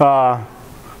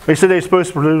 They said they're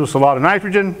supposed to produce a lot of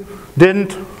nitrogen.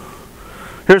 Didn't.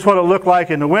 Here's what it looked like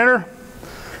in the winter.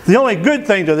 The only good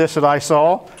thing to this that I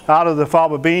saw out of the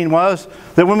faba bean was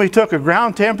that when we took a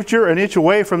ground temperature an inch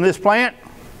away from this plant,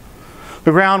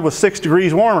 the ground was 6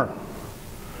 degrees warmer.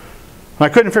 And I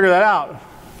couldn't figure that out.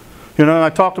 You know, and I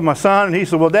talked to my son and he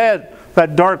said, well, Dad,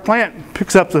 that dark plant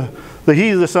picks up the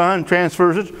heat of the sun,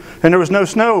 transfers it, and there was no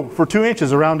snow for 2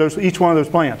 inches around each one of those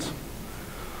plants.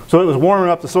 So it was warming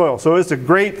up the soil. So it's a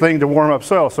great thing to warm up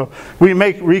soil. So we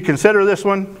may reconsider this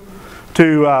one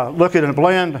to look at a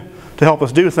blend to help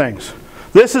us do things.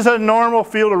 This is a normal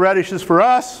field of radishes for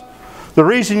us. The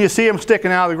reason you see them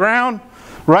sticking out of the ground,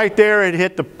 right there it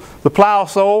hit the plow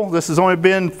sole. This has only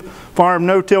been farmed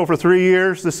no-till for 3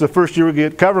 years. This is the first year we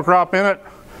get cover crop in it.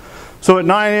 So at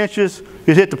 9 inches,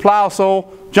 it hit the plow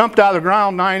sole, jumped out of the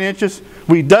ground 9 inches.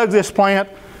 We dug this plant.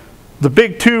 The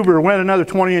big tuber went another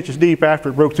 20 inches deep after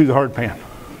it broke through the hard pan.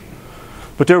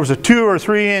 But there was a 2 or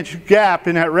 3 inch gap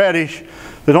in that radish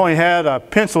that only had a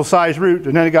pencil-sized root,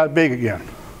 and then it got big again.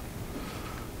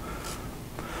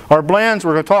 Our blends,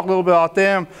 we're going to talk a little bit about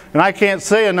them, and I can't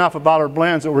say enough about our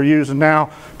blends that we're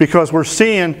through we're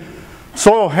seeing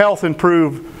soil health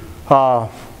improve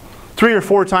 3 or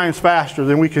 4 times faster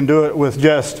than we can do it with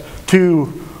just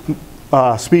 2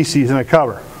 species in a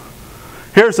cover.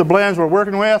 Here's the blends we're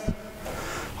working with.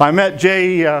 I met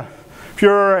Jay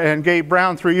Fuhrer and Gabe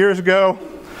Brown 3 years ago.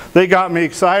 They got me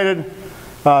excited.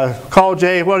 Called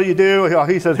Jay, what do you do?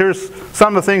 He said, here's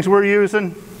some of the things we're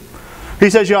using. He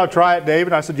says, you ought to try it,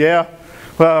 David. I said, yeah.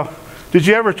 Well, did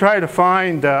you ever try to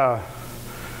find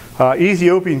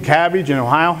Ethiopian cabbage in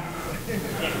Ohio?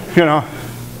 You know,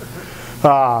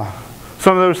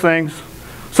 some of those things.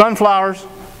 Sunflowers,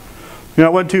 you know,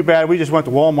 it wasn't too bad. We just went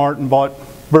to Walmart and bought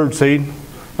bird seed.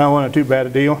 That wasn't too bad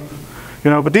a deal. You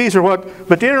know, but these are what,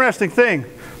 but the interesting thing,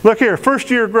 look here,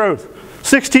 first year growth,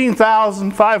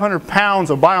 16,500 pounds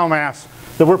of biomass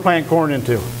that we're planting corn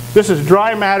into. This is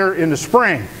dry matter in the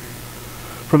spring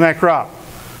from that crop.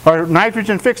 Our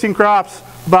nitrogen fixing crops,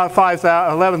 about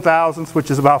 11 thousandths, which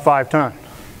is about 5 tons.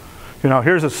 You know,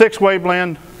 here's a 6-way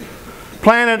blend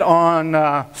planted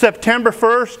on September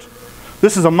 1st.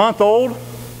 This is a month old.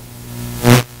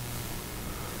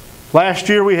 Last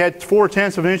year we had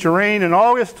 4/10 of an inch of rain in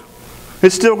August. It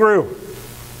still grew.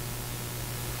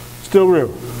 Still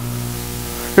grew.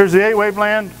 Here's the 8-way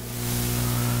blend.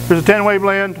 Here's a 10-way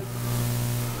blend.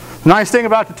 The nice thing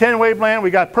about the 10-way blend, we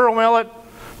got pearl millet,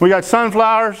 we got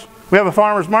sunflowers, we have a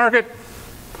farmer's market.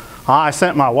 I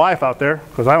sent my wife out there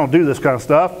because I don't do this kind of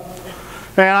stuff.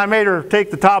 And I made her take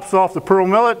the tops off the pearl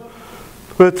millet.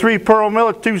 With 3 pearl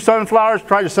millet, 2 sunflowers,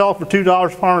 tried to sell it for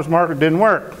 $2 farmer's market, didn't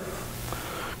work.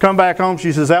 Come back home,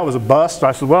 she says that was a bust.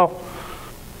 I said, well,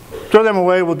 throw them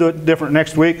away, we'll do it different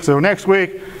next week. So next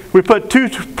week, we put 2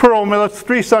 pearl millets,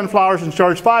 3 sunflowers, and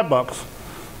charged $5.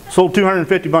 Sold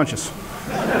 250 bunches.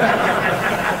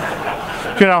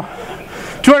 You know,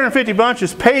 250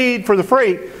 bunches paid for the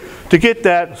freight to get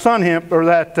that sun hemp or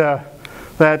that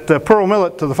pearl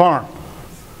millet to the farm.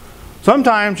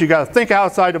 Sometimes you got to think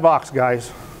outside the box,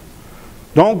 guys.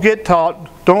 Don't get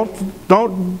taught.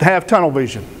 Don't have tunnel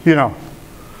vision. You know.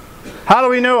 How do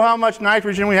we know how much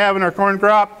nitrogen we have in our corn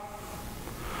crop?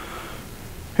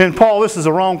 And Paul, this is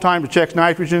the wrong time to check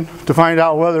nitrogen to find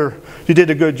out whether you did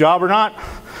a good job or not.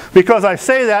 Because I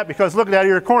say that because look at that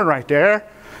ear of corn right there.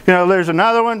 You know, there's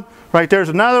another one. Right there's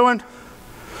another one.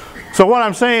 So what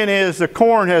I'm saying is the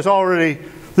corn has already,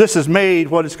 this has made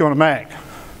what it's going to make.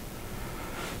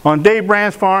 On Dave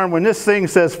Brandt's farm, when this thing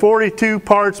says 42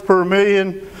 parts per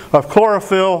million of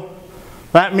chlorophyll,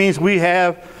 that means we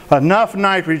have enough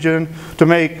nitrogen to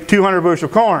make 200 bushel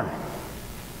corn.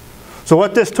 So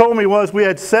what this told me was we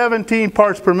had 17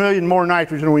 parts per million more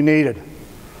nitrogen than we needed.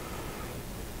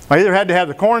 I either had to have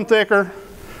the corn thicker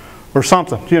or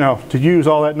something, you know, to use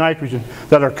all that nitrogen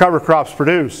that our cover crops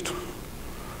produced.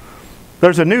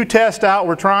 There's a new test out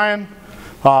we're trying.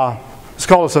 It's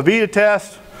called a Savita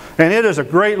test, and it is a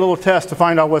great little test to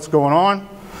find out what's going on.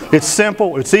 It's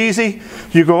simple, it's easy.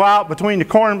 You go out between the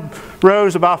corn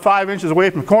rows about 5 inches away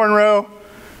from the corn row.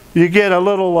 You get a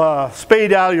little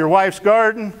spade out of your wife's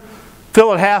garden,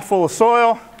 fill it half full of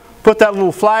soil, put that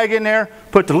little flag in there,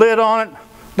 put the lid on it.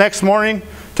 Next morning,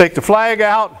 take the flag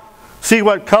out, see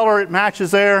what color it matches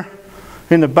there.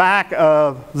 In the back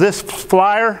of this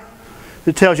flyer,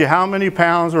 it tells you how many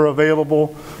pounds are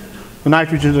available of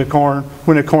nitrogen in the corn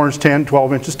when the corn is 10,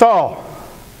 12 inches tall.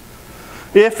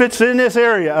 If it's in this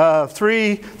area of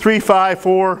 3, 3, 5,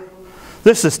 4,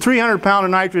 this is 300 pounds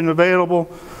of nitrogen available,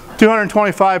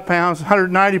 225 pounds,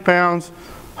 190 pounds,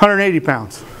 180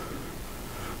 pounds.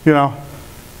 You know,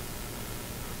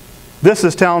 this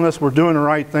is telling us we're doing the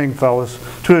right thing, fellas,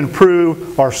 to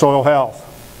improve our soil health.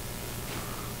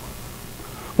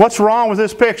 What's wrong with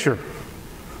this picture?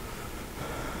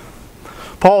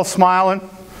 Paul's smiling.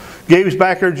 Gabe's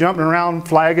back there jumping around,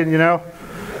 flagging, you know.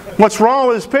 What's wrong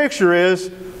with this picture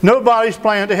is nobody's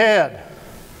planned ahead.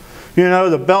 You know,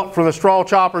 the belt from the straw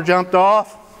chopper jumped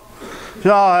off.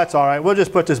 Oh, that's all right. We'll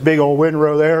just put this big old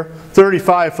windrow there,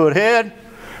 35-foot head.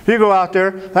 You go out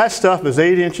there, that stuff is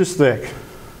 8 inches thick.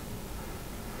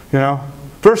 You know,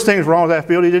 first thing's wrong with that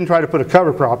field, he didn't try to put a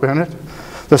cover crop in it.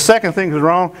 The second thing is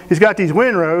wrong, he's got these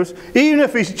windrows. Even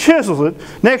if he chisels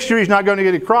it, next year he's not going to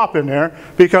get a crop in there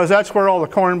because that's where all the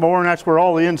corn born, that's where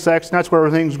all the insects, and that's where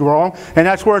everything's growing, and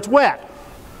that's where it's wet.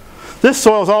 This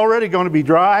soil's already going to be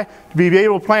dry to be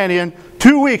able to plant in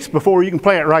 2 weeks before you can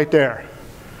plant right there.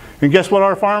 And guess what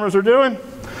our farmers are doing?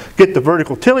 Get the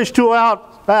vertical tillage tool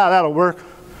out. Ah, that'll work.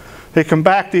 They come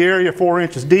back the area 4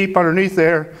 inches deep underneath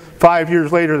there. 5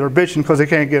 years later they're bitching because they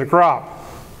can't get a crop.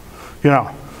 You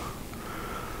know.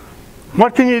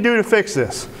 What can you do to fix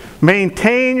this?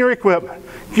 Maintain your equipment.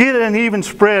 Get an even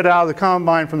spread out of the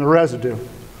combine from the residue.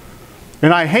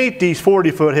 And I hate these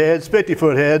 40-foot heads,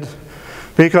 50-foot heads,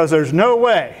 because there's no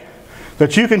way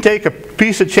that you can take a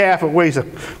piece of chaff that weighs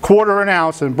 1/4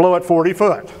 ounce and blow it 40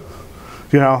 foot.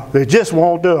 You know, they just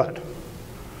won't do it.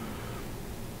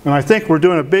 And I think we're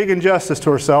doing a big injustice to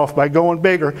ourselves by going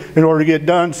bigger in order to get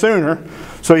done sooner,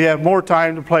 so you have more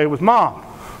time to play with mom.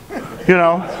 You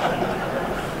know,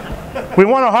 we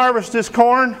want to harvest this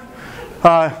corn.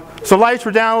 So lights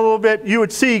were down a little bit. You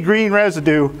would see green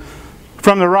residue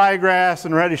from the ryegrass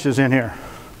and radishes in here.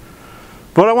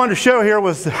 But what I wanted to show here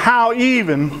was how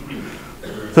even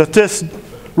that this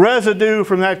residue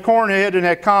from that corn head and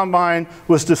that combine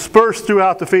was dispersed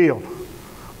throughout the field.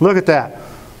 Look at that.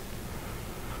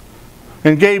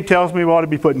 And Gabe tells me we ought to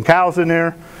be putting cows in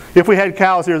there. If we had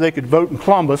cows here, they could vote in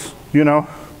Columbus, you know.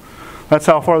 That's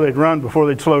how far they'd run before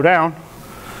they'd slow down.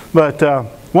 But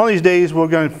one of these days we're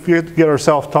going to get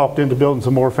ourselves talked into building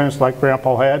some more fence like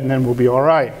Grandpa had, and then we'll be all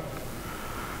right.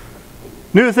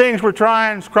 New things we're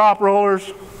trying is crop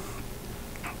rollers.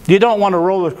 You don't want to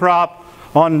roll the crop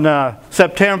on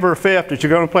September 5th that you're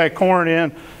going to plant corn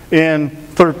in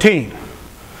 13.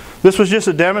 This was just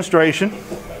a demonstration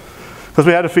because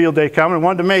we had a field day coming. We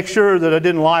wanted to make sure that I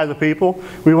didn't lie to the people.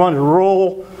 We wanted to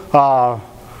roll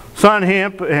sun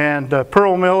hemp and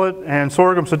pearl millet and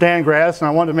sorghum sudan grass, and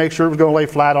I wanted to make sure it was going to lay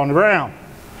flat on the ground,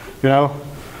 you know.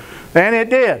 And it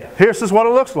did. Here's what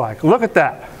it looks like. Look at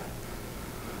that.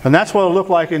 And that's what it'll look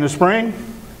like in the spring.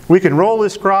 We can roll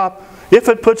this crop. If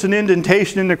it puts an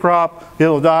indentation in the crop,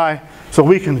 it'll die. So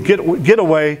we can get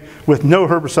away with no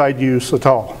herbicide use at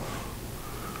all.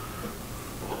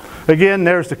 Again,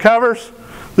 there's the covers.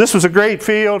 This was a great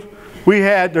field.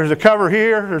 There's a cover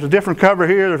here, there's a different cover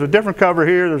here, there's a different cover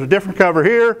here, there's a different cover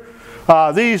here.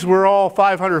 These were all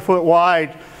 500 foot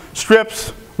wide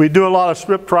strips. We do a lot of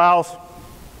strip trials.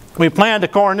 We planted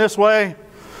the corn this way.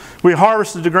 We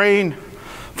harvested the grain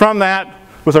from that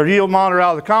with our yield monitor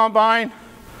out of the combine.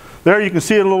 There you can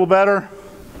see it a little better.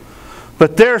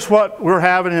 But there's what we're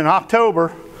having in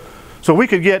October. So we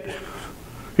could get,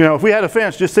 you know, if we had a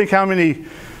fence, just think how many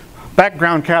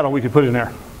background cattle we could put in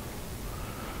there.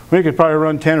 We could probably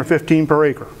run 10 or 15 per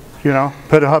acre, you know,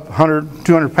 put up 100,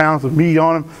 200 pounds of meat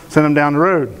on them, send them down the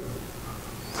road.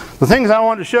 The things I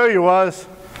wanted to show you was,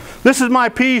 this is my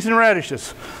peas and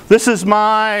radishes. This is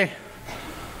my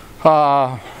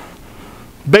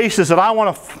basis that I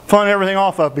want to fund everything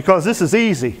off of because this is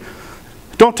easy.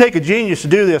 Don't take a genius to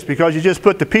do this because you just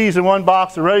put the peas in one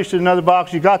box, the radish in another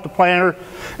box, you got the planter,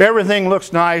 everything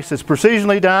looks nice, it's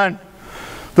precisionally done.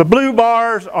 The blue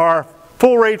bars are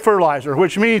full rate fertilizer,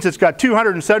 which means it's got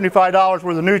 $275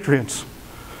 worth of nutrients.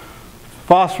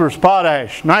 Phosphorus,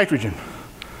 potash, nitrogen.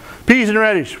 Peas and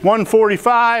radish,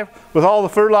 145 with all the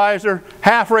fertilizer,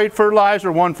 half rate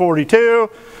fertilizer,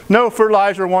 142, no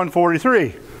fertilizer,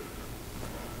 143.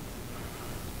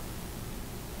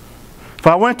 If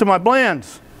I went to my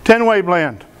blends, 10-way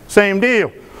blend, same deal,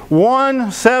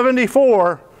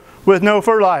 174 with no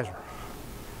fertilizer.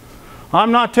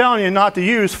 I'm not telling you not to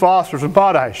use phosphorus and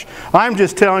potash. I'm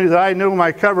just telling you that I know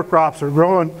my cover crops are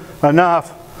growing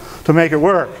enough to make it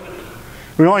work.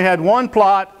 We only had one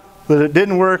plot that it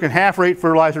didn't work and half rate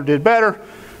fertilizer did better.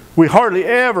 We hardly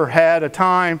ever had a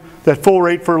time that full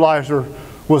rate fertilizer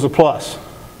was a plus.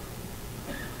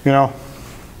 You know,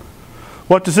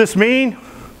 what does this mean?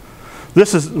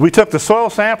 We took the soil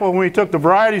sample and we took the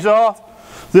varieties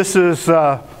off. This is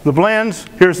the blends.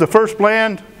 Here's the first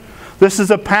blend. This is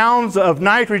the pounds of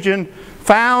nitrogen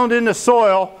found in the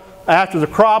soil after the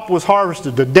crop was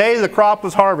harvested, the day the crop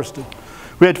was harvested.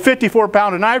 We had 54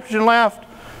 pounds of nitrogen left,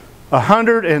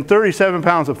 137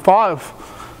 pounds of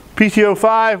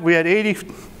PTO5, we had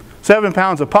 87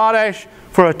 pounds of potash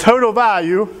for a total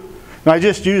value, and I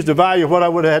just used the value of what I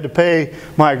would have had to pay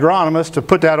my agronomist to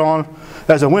put that on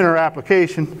as a winter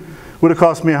application, would have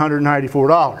cost me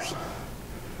 $194.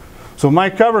 So my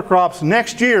cover crops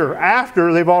next year,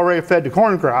 after they've already fed the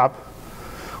corn crop,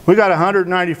 we got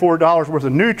 $194 worth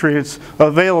of nutrients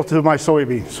available to my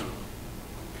soybeans.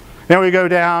 Then we go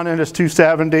down and it's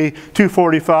 270,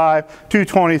 245,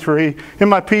 223, and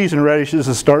my peas and radishes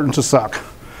is starting to suck.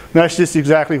 And that's just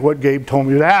exactly what Gabe told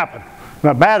me to happen. I'm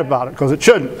not bad about it because it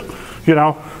shouldn't, you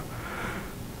know.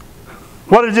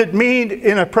 What does it mean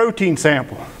in a protein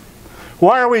sample?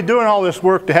 Why are we doing all this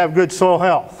work to have good soil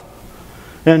health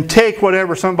and take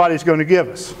whatever somebody's going to give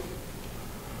us?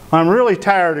 I'm really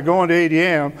tired of going to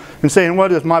ADM and saying,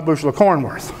 what is my bushel of corn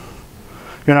worth?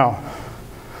 You know,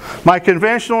 my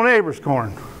conventional neighbor's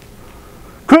corn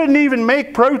couldn't even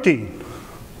make protein.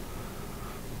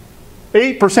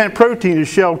 8% protein is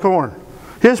shelled corn.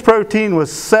 His protein was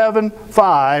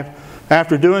 7.5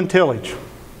 after doing tillage.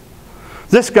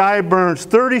 This guy burns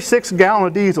 36 gallons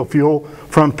of diesel fuel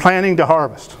from planting to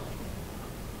harvest.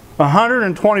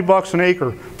 $120 an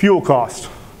acre fuel cost.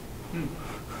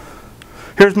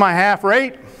 Here's my half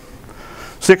rate,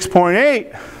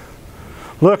 6.8.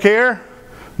 Look here,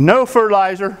 no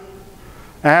fertilizer,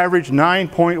 average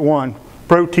 9.1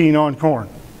 protein on corn.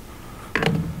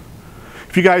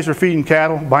 If you guys are feeding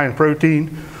cattle, buying protein,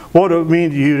 what would it mean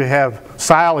to you to have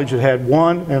silage that had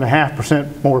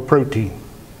 1.5% more protein?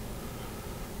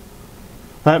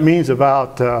 That means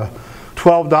about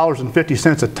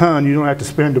 $12.50 a ton you don't have to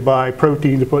spend to buy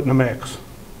protein to put in the mix.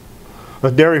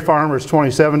 A dairy farmer is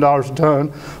 $27 a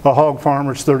ton, a hog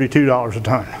farmer is $32 a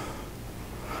ton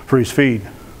for his feed.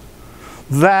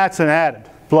 That's an added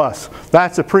plus.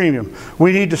 That's a premium.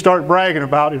 We need to start bragging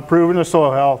about improving the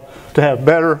soil health to have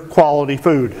better quality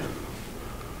food.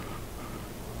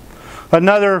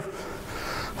 Another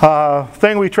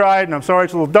thing we tried, and I'm sorry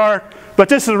it's a little dark, but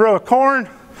this is a row of corn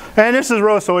and this is a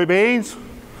row of soybeans.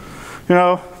 You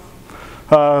know,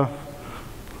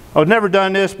 I've never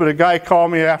done this, but a guy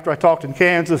called me after I talked in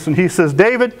Kansas and he says,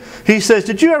 David, he says,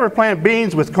 did you ever plant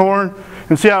beans with corn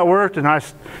and see how it worked? And I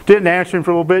didn't answer him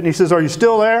for a little bit, and he says, are you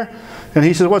still there? And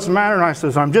he says, what's the matter? And I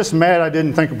says, I'm just mad I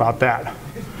didn't think about that.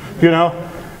 You know?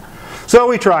 So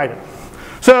we tried it.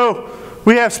 So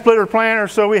we have splitter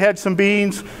planters, so we had some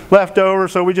beans left over,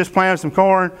 so we just planted some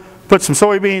corn, put some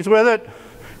soybeans with it.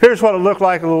 Here's what it looked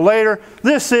like a little later.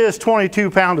 This is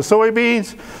 22 pounds of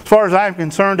soybeans. As far as I'm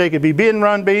concerned, they could be bin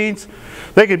run beans.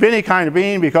 They could be any kind of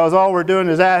bean, because all we're doing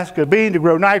is ask a bean to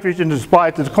grow nitrogen to supply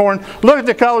it to the corn. Look at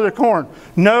the color of the corn.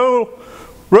 No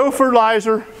row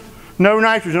fertilizer, no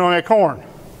nitrogen on that corn.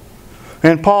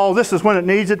 And Paul, this is when it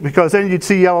needs it, because then you'd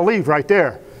see yellow leaves right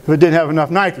there if it didn't have enough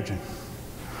nitrogen.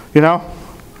 You know?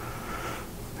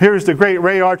 Here's the great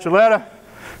Ray Archuleta.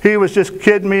 He was just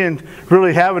kidding me and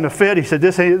really having a fit. He said,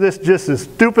 this just is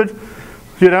stupid,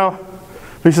 you know.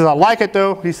 He says, I like it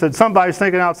though. He said, somebody's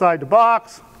thinking outside the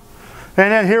box.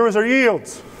 And then here was our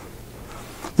yields.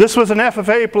 This was an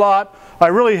FFA plot. I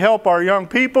really help our young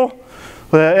people.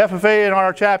 The FFA in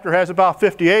our chapter has about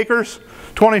 50 acres.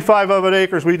 25 of it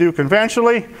acres we do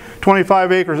conventionally.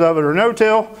 25 acres of it are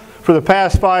no-till. For the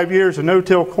past 5 years, the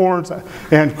no-till corns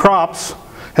and crops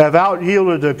have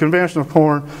out-yielded the conventional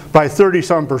corn by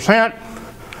 30-some%.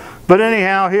 But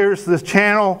anyhow, here's this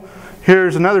channel.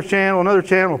 Here's another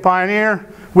channel,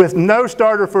 Pioneer, with no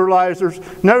starter fertilizers,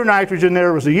 no nitrogen.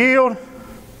 There was a yield.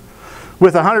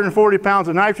 With 140 pounds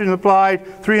of nitrogen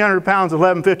applied, 300 pounds of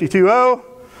 1152O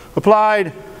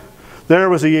applied, there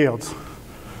was the yields.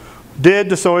 Did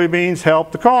the soybeans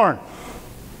help the corn?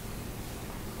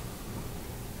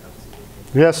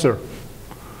 Yes, sir.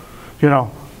 You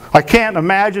know, I can't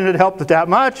imagine it helped it that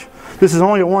much. This is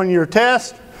only a one-year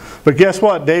test, but guess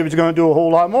what? David's going to do a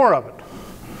whole lot more of it.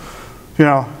 You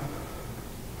know.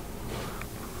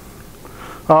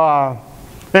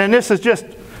 And this is just,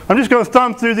 I'm just going to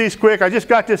thumb through these quick. I just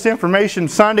got this information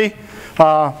Sunday.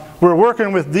 We're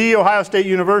working with the Ohio State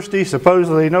University,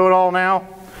 supposedly know it all now.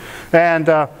 And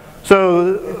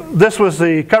so this was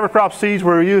the cover crop seeds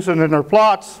we were using in our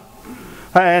plots.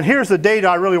 And here's the data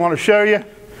I really want to show you.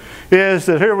 Is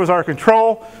that here was our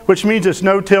control, which means it's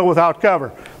no-till without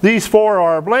cover. These four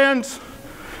are our blends.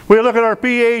 We look at our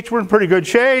pH, we're in pretty good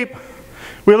shape.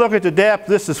 We look at the depth,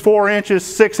 this is 4 inches,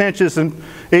 6 inches, and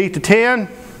 8 to 10.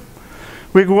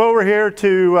 We go over here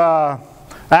to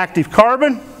active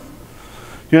carbon.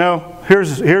 You know,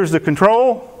 here's the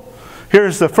control.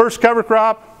 Here's the first cover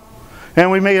crop,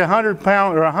 and we made 100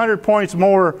 pounds or 100 points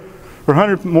more, or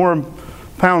 100 more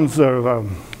pounds of.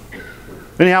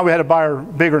 Anyhow, we had to buy a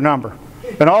bigger number.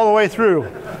 And all the way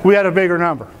through, we had a bigger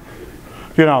number.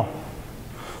 You know,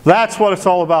 that's what it's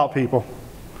all about, people.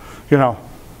 You know,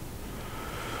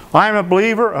 I'm a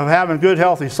believer of having good,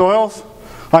 healthy soils.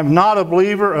 I'm not a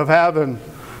believer of having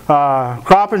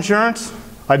crop insurance.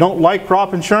 I don't like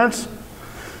crop insurance.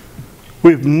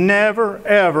 We've never,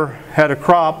 ever had a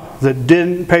crop that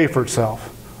didn't pay for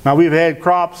itself. Now, we've had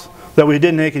crops that we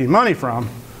didn't make any money from,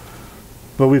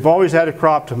 but we've always had a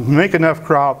crop to make enough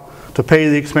crop to pay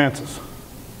the expenses.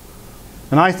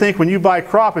 And I think when you buy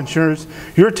crop insurance,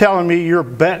 you're telling me you're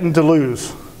betting to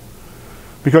lose.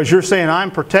 Because you're saying I'm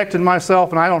protecting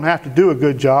myself and I don't have to do a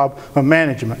good job of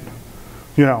management.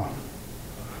 You know.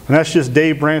 And that's just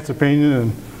Dave Brandt's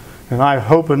opinion, and I'm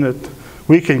hoping that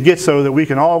we can get so that we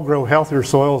can all grow healthier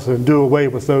soils and do away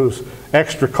with those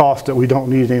extra costs that we don't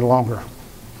need any longer.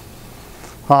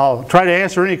 I'll try to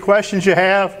answer any questions you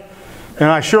have. And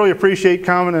I surely appreciate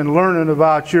coming and learning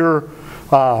about your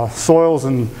soils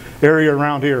and area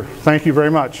around here. Thank you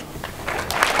very much.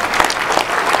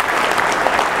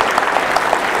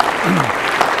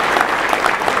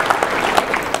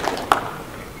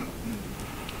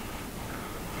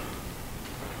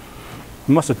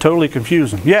 I must have totally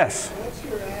confused them. Yes? What's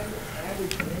your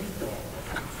average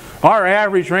rainfall? Our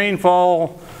average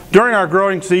rainfall during our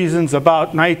growing season's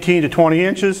about 19 to 20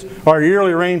 inches. Our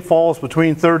yearly rainfall is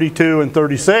between 32 and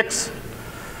 36.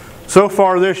 So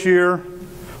far this year,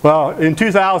 well, in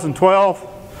 2012,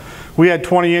 we had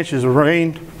 20 inches of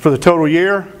rain for the total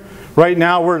year. Right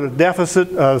now, we're at a deficit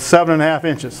of 7.5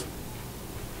 inches.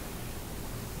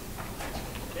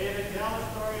 David, tell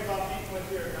a story about meeting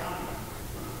with your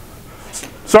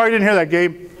agronomist. Sorry, I didn't hear that,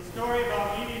 Gabe. The story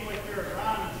about meeting with your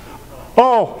agronomist.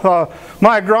 Oh,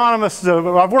 my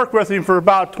agronomist, I've worked with him for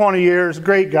about 20 years,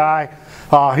 great guy.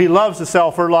 He loves to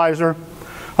sell fertilizer.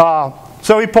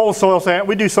 So he pulls soil samples.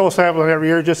 We do soil sampling every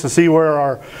year just to see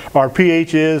where our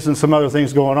pH is and some other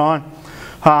things going on.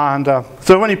 And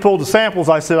so when he pulled the samples,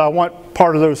 I said, I want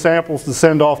part of those samples to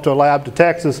send off to a lab to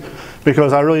Texas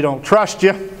because I really don't trust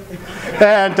you.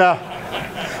 And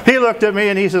he looked at me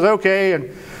and he says, okay.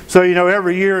 And so, you know,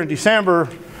 every year in December,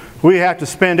 we have to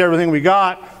spend everything we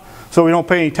got so we don't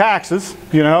pay any taxes,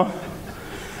 you know.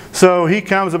 So he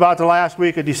comes about the last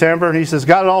week of December and he says,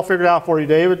 got it all figured out for you,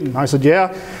 David? And I said,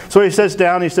 yeah. So he sits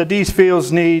down and he said, these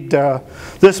fields need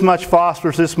this much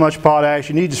phosphorus, this much potash.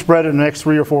 You need to spread it in the next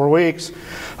 3 or 4 weeks.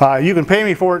 You can pay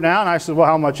me for it now. And I said, well,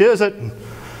 how much is it?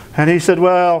 And he said,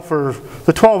 well, for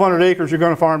the 1,200 acres you're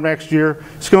going to farm next year,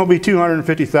 it's going to be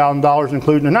 $250,000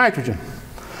 including the nitrogen.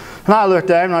 And I looked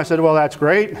at him and I said, well, that's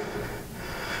great.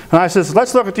 And I said,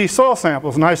 let's look at these soil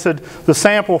samples. And I said, the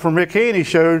sample from Rick Haney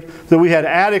showed that we had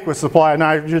adequate supply of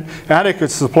nitrogen, adequate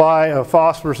supply of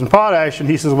phosphorus and potash. And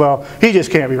he says, well, he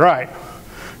just can't be right,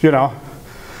 you know.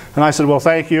 And I said, well,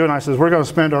 thank you. And I said, we're going to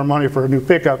spend our money for a new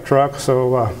pickup truck,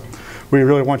 so we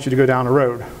really want you to go down the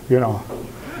road, you know.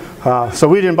 So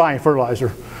we didn't buy any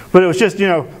fertilizer. But it was just, you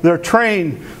know, they're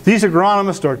trained. These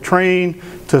agronomists are trained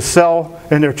to sell,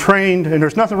 and they're trained, and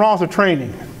there's nothing wrong with the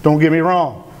training. Don't get me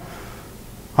wrong.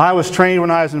 I was trained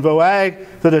when I was in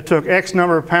VOAG that it took X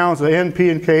number of pounds of N, P,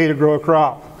 and K to grow a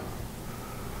crop.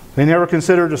 They never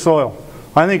considered the soil.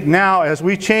 I think now as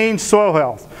we change soil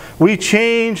health, we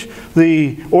change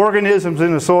the organisms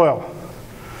in the soil.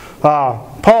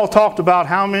 Paul talked about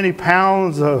how many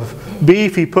pounds of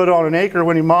beef he put on an acre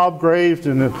when he mob grazed,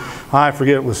 and I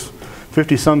forget, it was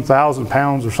 50-some thousand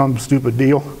pounds or some stupid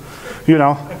deal, you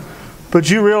know. But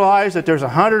you realize that there's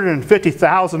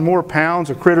 150,000 more pounds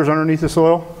of critters underneath the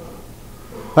soil?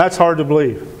 That's hard to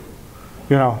believe.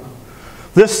 You know,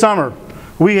 this summer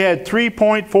we had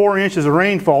 3.4 inches of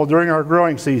rainfall during our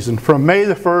growing season from May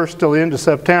the 1st till the end of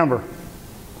September.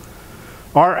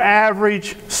 Our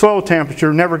average soil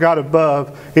temperature never got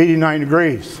above 89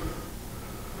 degrees.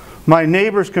 My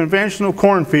neighbor's conventional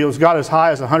cornfields got as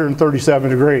high as 137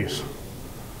 degrees.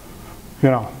 You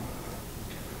know.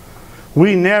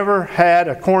 We never had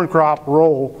a corn crop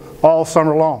roll all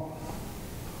summer long.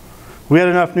 We had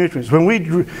enough nutrients. When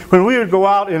we would go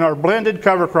out in our blended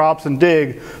cover crops and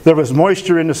dig, there was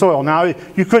moisture in the soil. Now,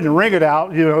 you couldn't wring it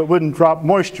out, you know, it wouldn't drop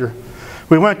moisture.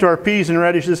 We went to our peas and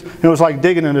radishes, and it was like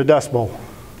digging in a dust bowl.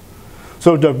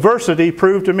 So diversity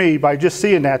proved to me, by just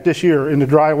seeing that this year in the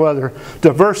dry weather,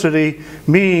 diversity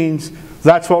means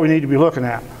that's what we need to be looking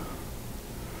at.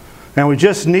 And we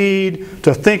just need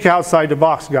to think outside the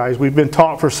box, guys. We've been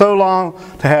taught for so long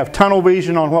to have tunnel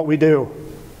vision on what we do.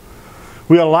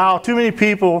 We allow too many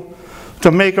people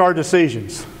to make our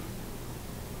decisions.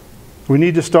 We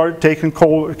need to start taking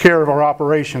care of our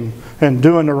operation and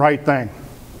doing the right thing.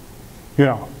 You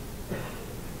know.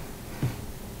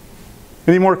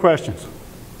 Any more questions?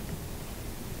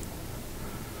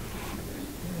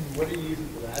 What are you using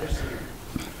for radish seed?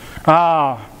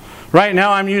 Right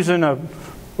now I'm using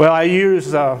well, I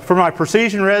use, for my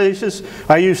precision radishes,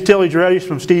 I use tillage radish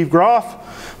from Steve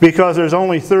Groff because there's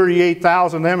only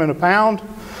 38,000 of them in a pound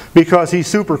because he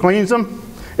super cleans them.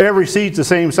 Every seed's the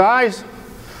same size.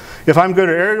 If I'm going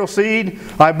to aerial seed,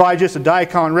 I buy just a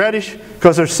daikon radish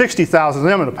because there's 60,000 of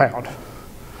them in a pound.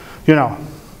 You know.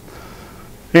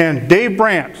 And Dave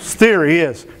Brandt's theory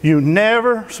is you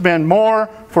never spend more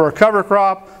for a cover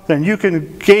crop than you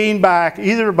can gain back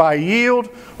either by yield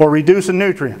or reducing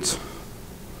nutrients.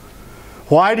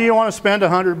 Why do you want to spend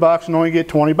 $100 and only get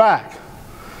 20 back?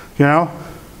 You know?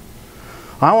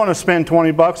 I want to spend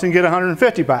 20 bucks and get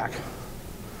 150 back.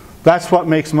 That's what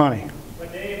makes money.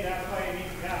 But Dave, that's why you need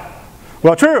cattle.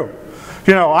 Well, true.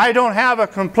 You know, I don't have a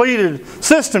completed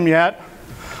system yet.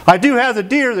 I do have the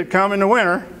deer that come in the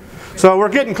winter, so we're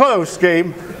getting close,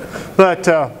 Gabe. But,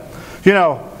 you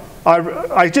know,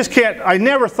 I just can't, I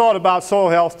never thought about soil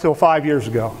health till 5 years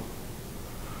ago.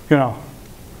 You know,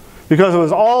 because it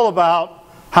was all about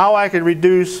how I could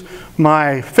reduce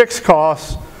my fixed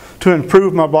costs to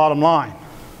improve my bottom line.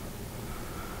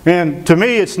 And to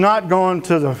me, it's not going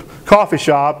to the coffee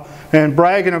shop and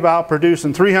bragging about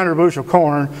producing 300 bushel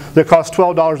corn that costs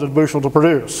 $12 a bushel to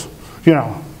produce. You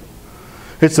know,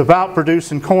 it's about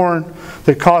producing corn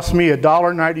that costs me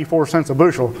 $1.94 a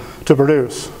bushel to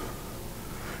produce.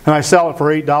 And I sell it for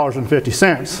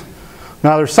 $8.50.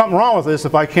 Now there's something wrong with this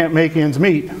if I can't make ends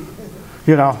meet,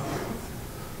 you know.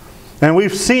 And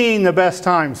we've seen the best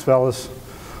times, fellas.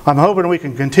 I'm hoping we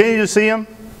can continue to see them,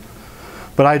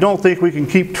 but I don't think we can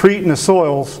keep treating the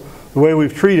soils the way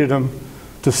we've treated them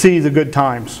to see the good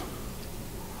times.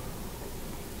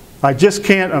 I just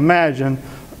can't imagine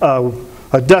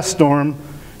a dust storm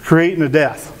creating a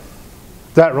death.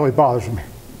 That really bothers me.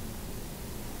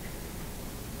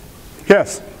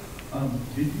 Yes?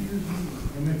 Did you use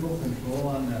chemical control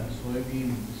on that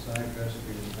soybean side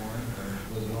recipe of corn,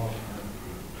 or was it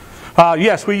all?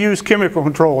 Yes, we use chemical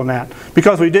control in that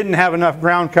because we didn't have enough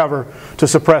ground cover to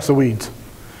suppress the weeds.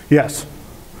 Yes.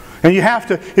 And you have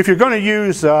to, if you're going to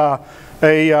use a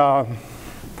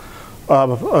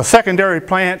secondary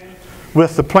plant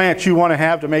with the plants you want to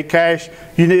have to make cash,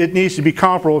 it needs to be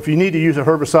comparable if you need to use a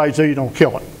herbicide so you don't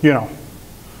kill it, you know.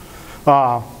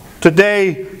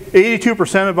 Today,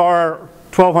 82% of our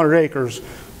 1,200 acres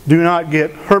do not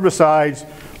get herbicides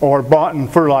or bought-in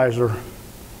fertilizer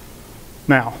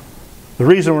now. The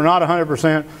reason we're not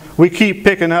 100%, we keep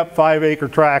picking up 5-acre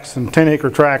tracts and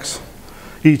 10-acre tracts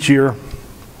each year.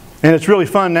 And it's really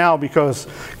fun now because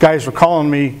guys are calling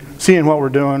me, seeing what we're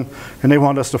doing, and they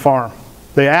want us to farm.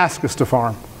 They ask us to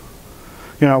farm.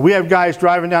 You know, we have guys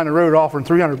driving down the road offering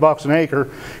 $300 an acre,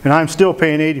 and I'm still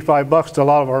paying $85 to a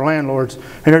lot of our landlords,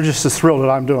 and they're just as thrilled that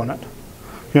I'm doing it.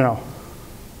 You know,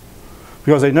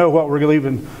 because they know what we're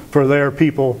leaving for their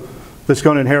people that's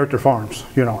going to inherit their farms,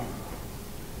 you know.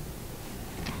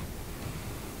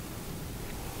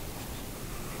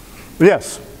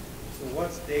 Yes? So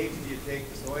what stage do you take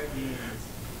the soybeans?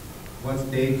 What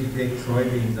stage do you take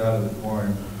soybeans out of the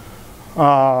corn?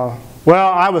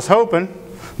 Well, I was hoping,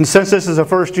 and since this is the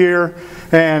first year,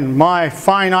 and my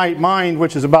finite mind,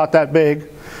 which is about that big,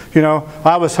 you know,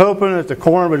 I was hoping that the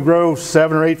corn would grow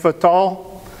 7 or 8 foot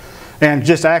tall and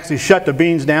just actually shut the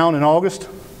beans down in August,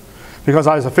 because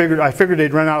I figured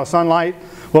they'd run out of sunlight.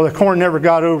 Well, the corn never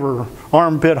got over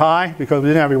armpit high because we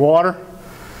didn't have any water.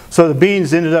 So the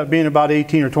beans ended up being about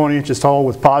 18 or 20 inches tall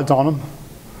with pods on them,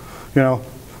 you know.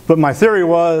 But my theory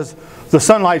was the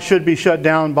sunlight should be shut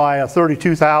down by a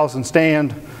 32,000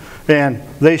 stand, and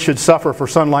they should suffer for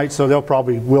sunlight, so they'll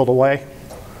probably wilt away.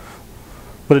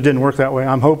 But it didn't work that way.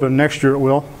 I'm hoping next year it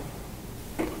will.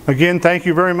 Again, thank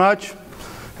you very much,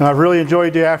 and I've really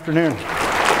enjoyed the afternoon.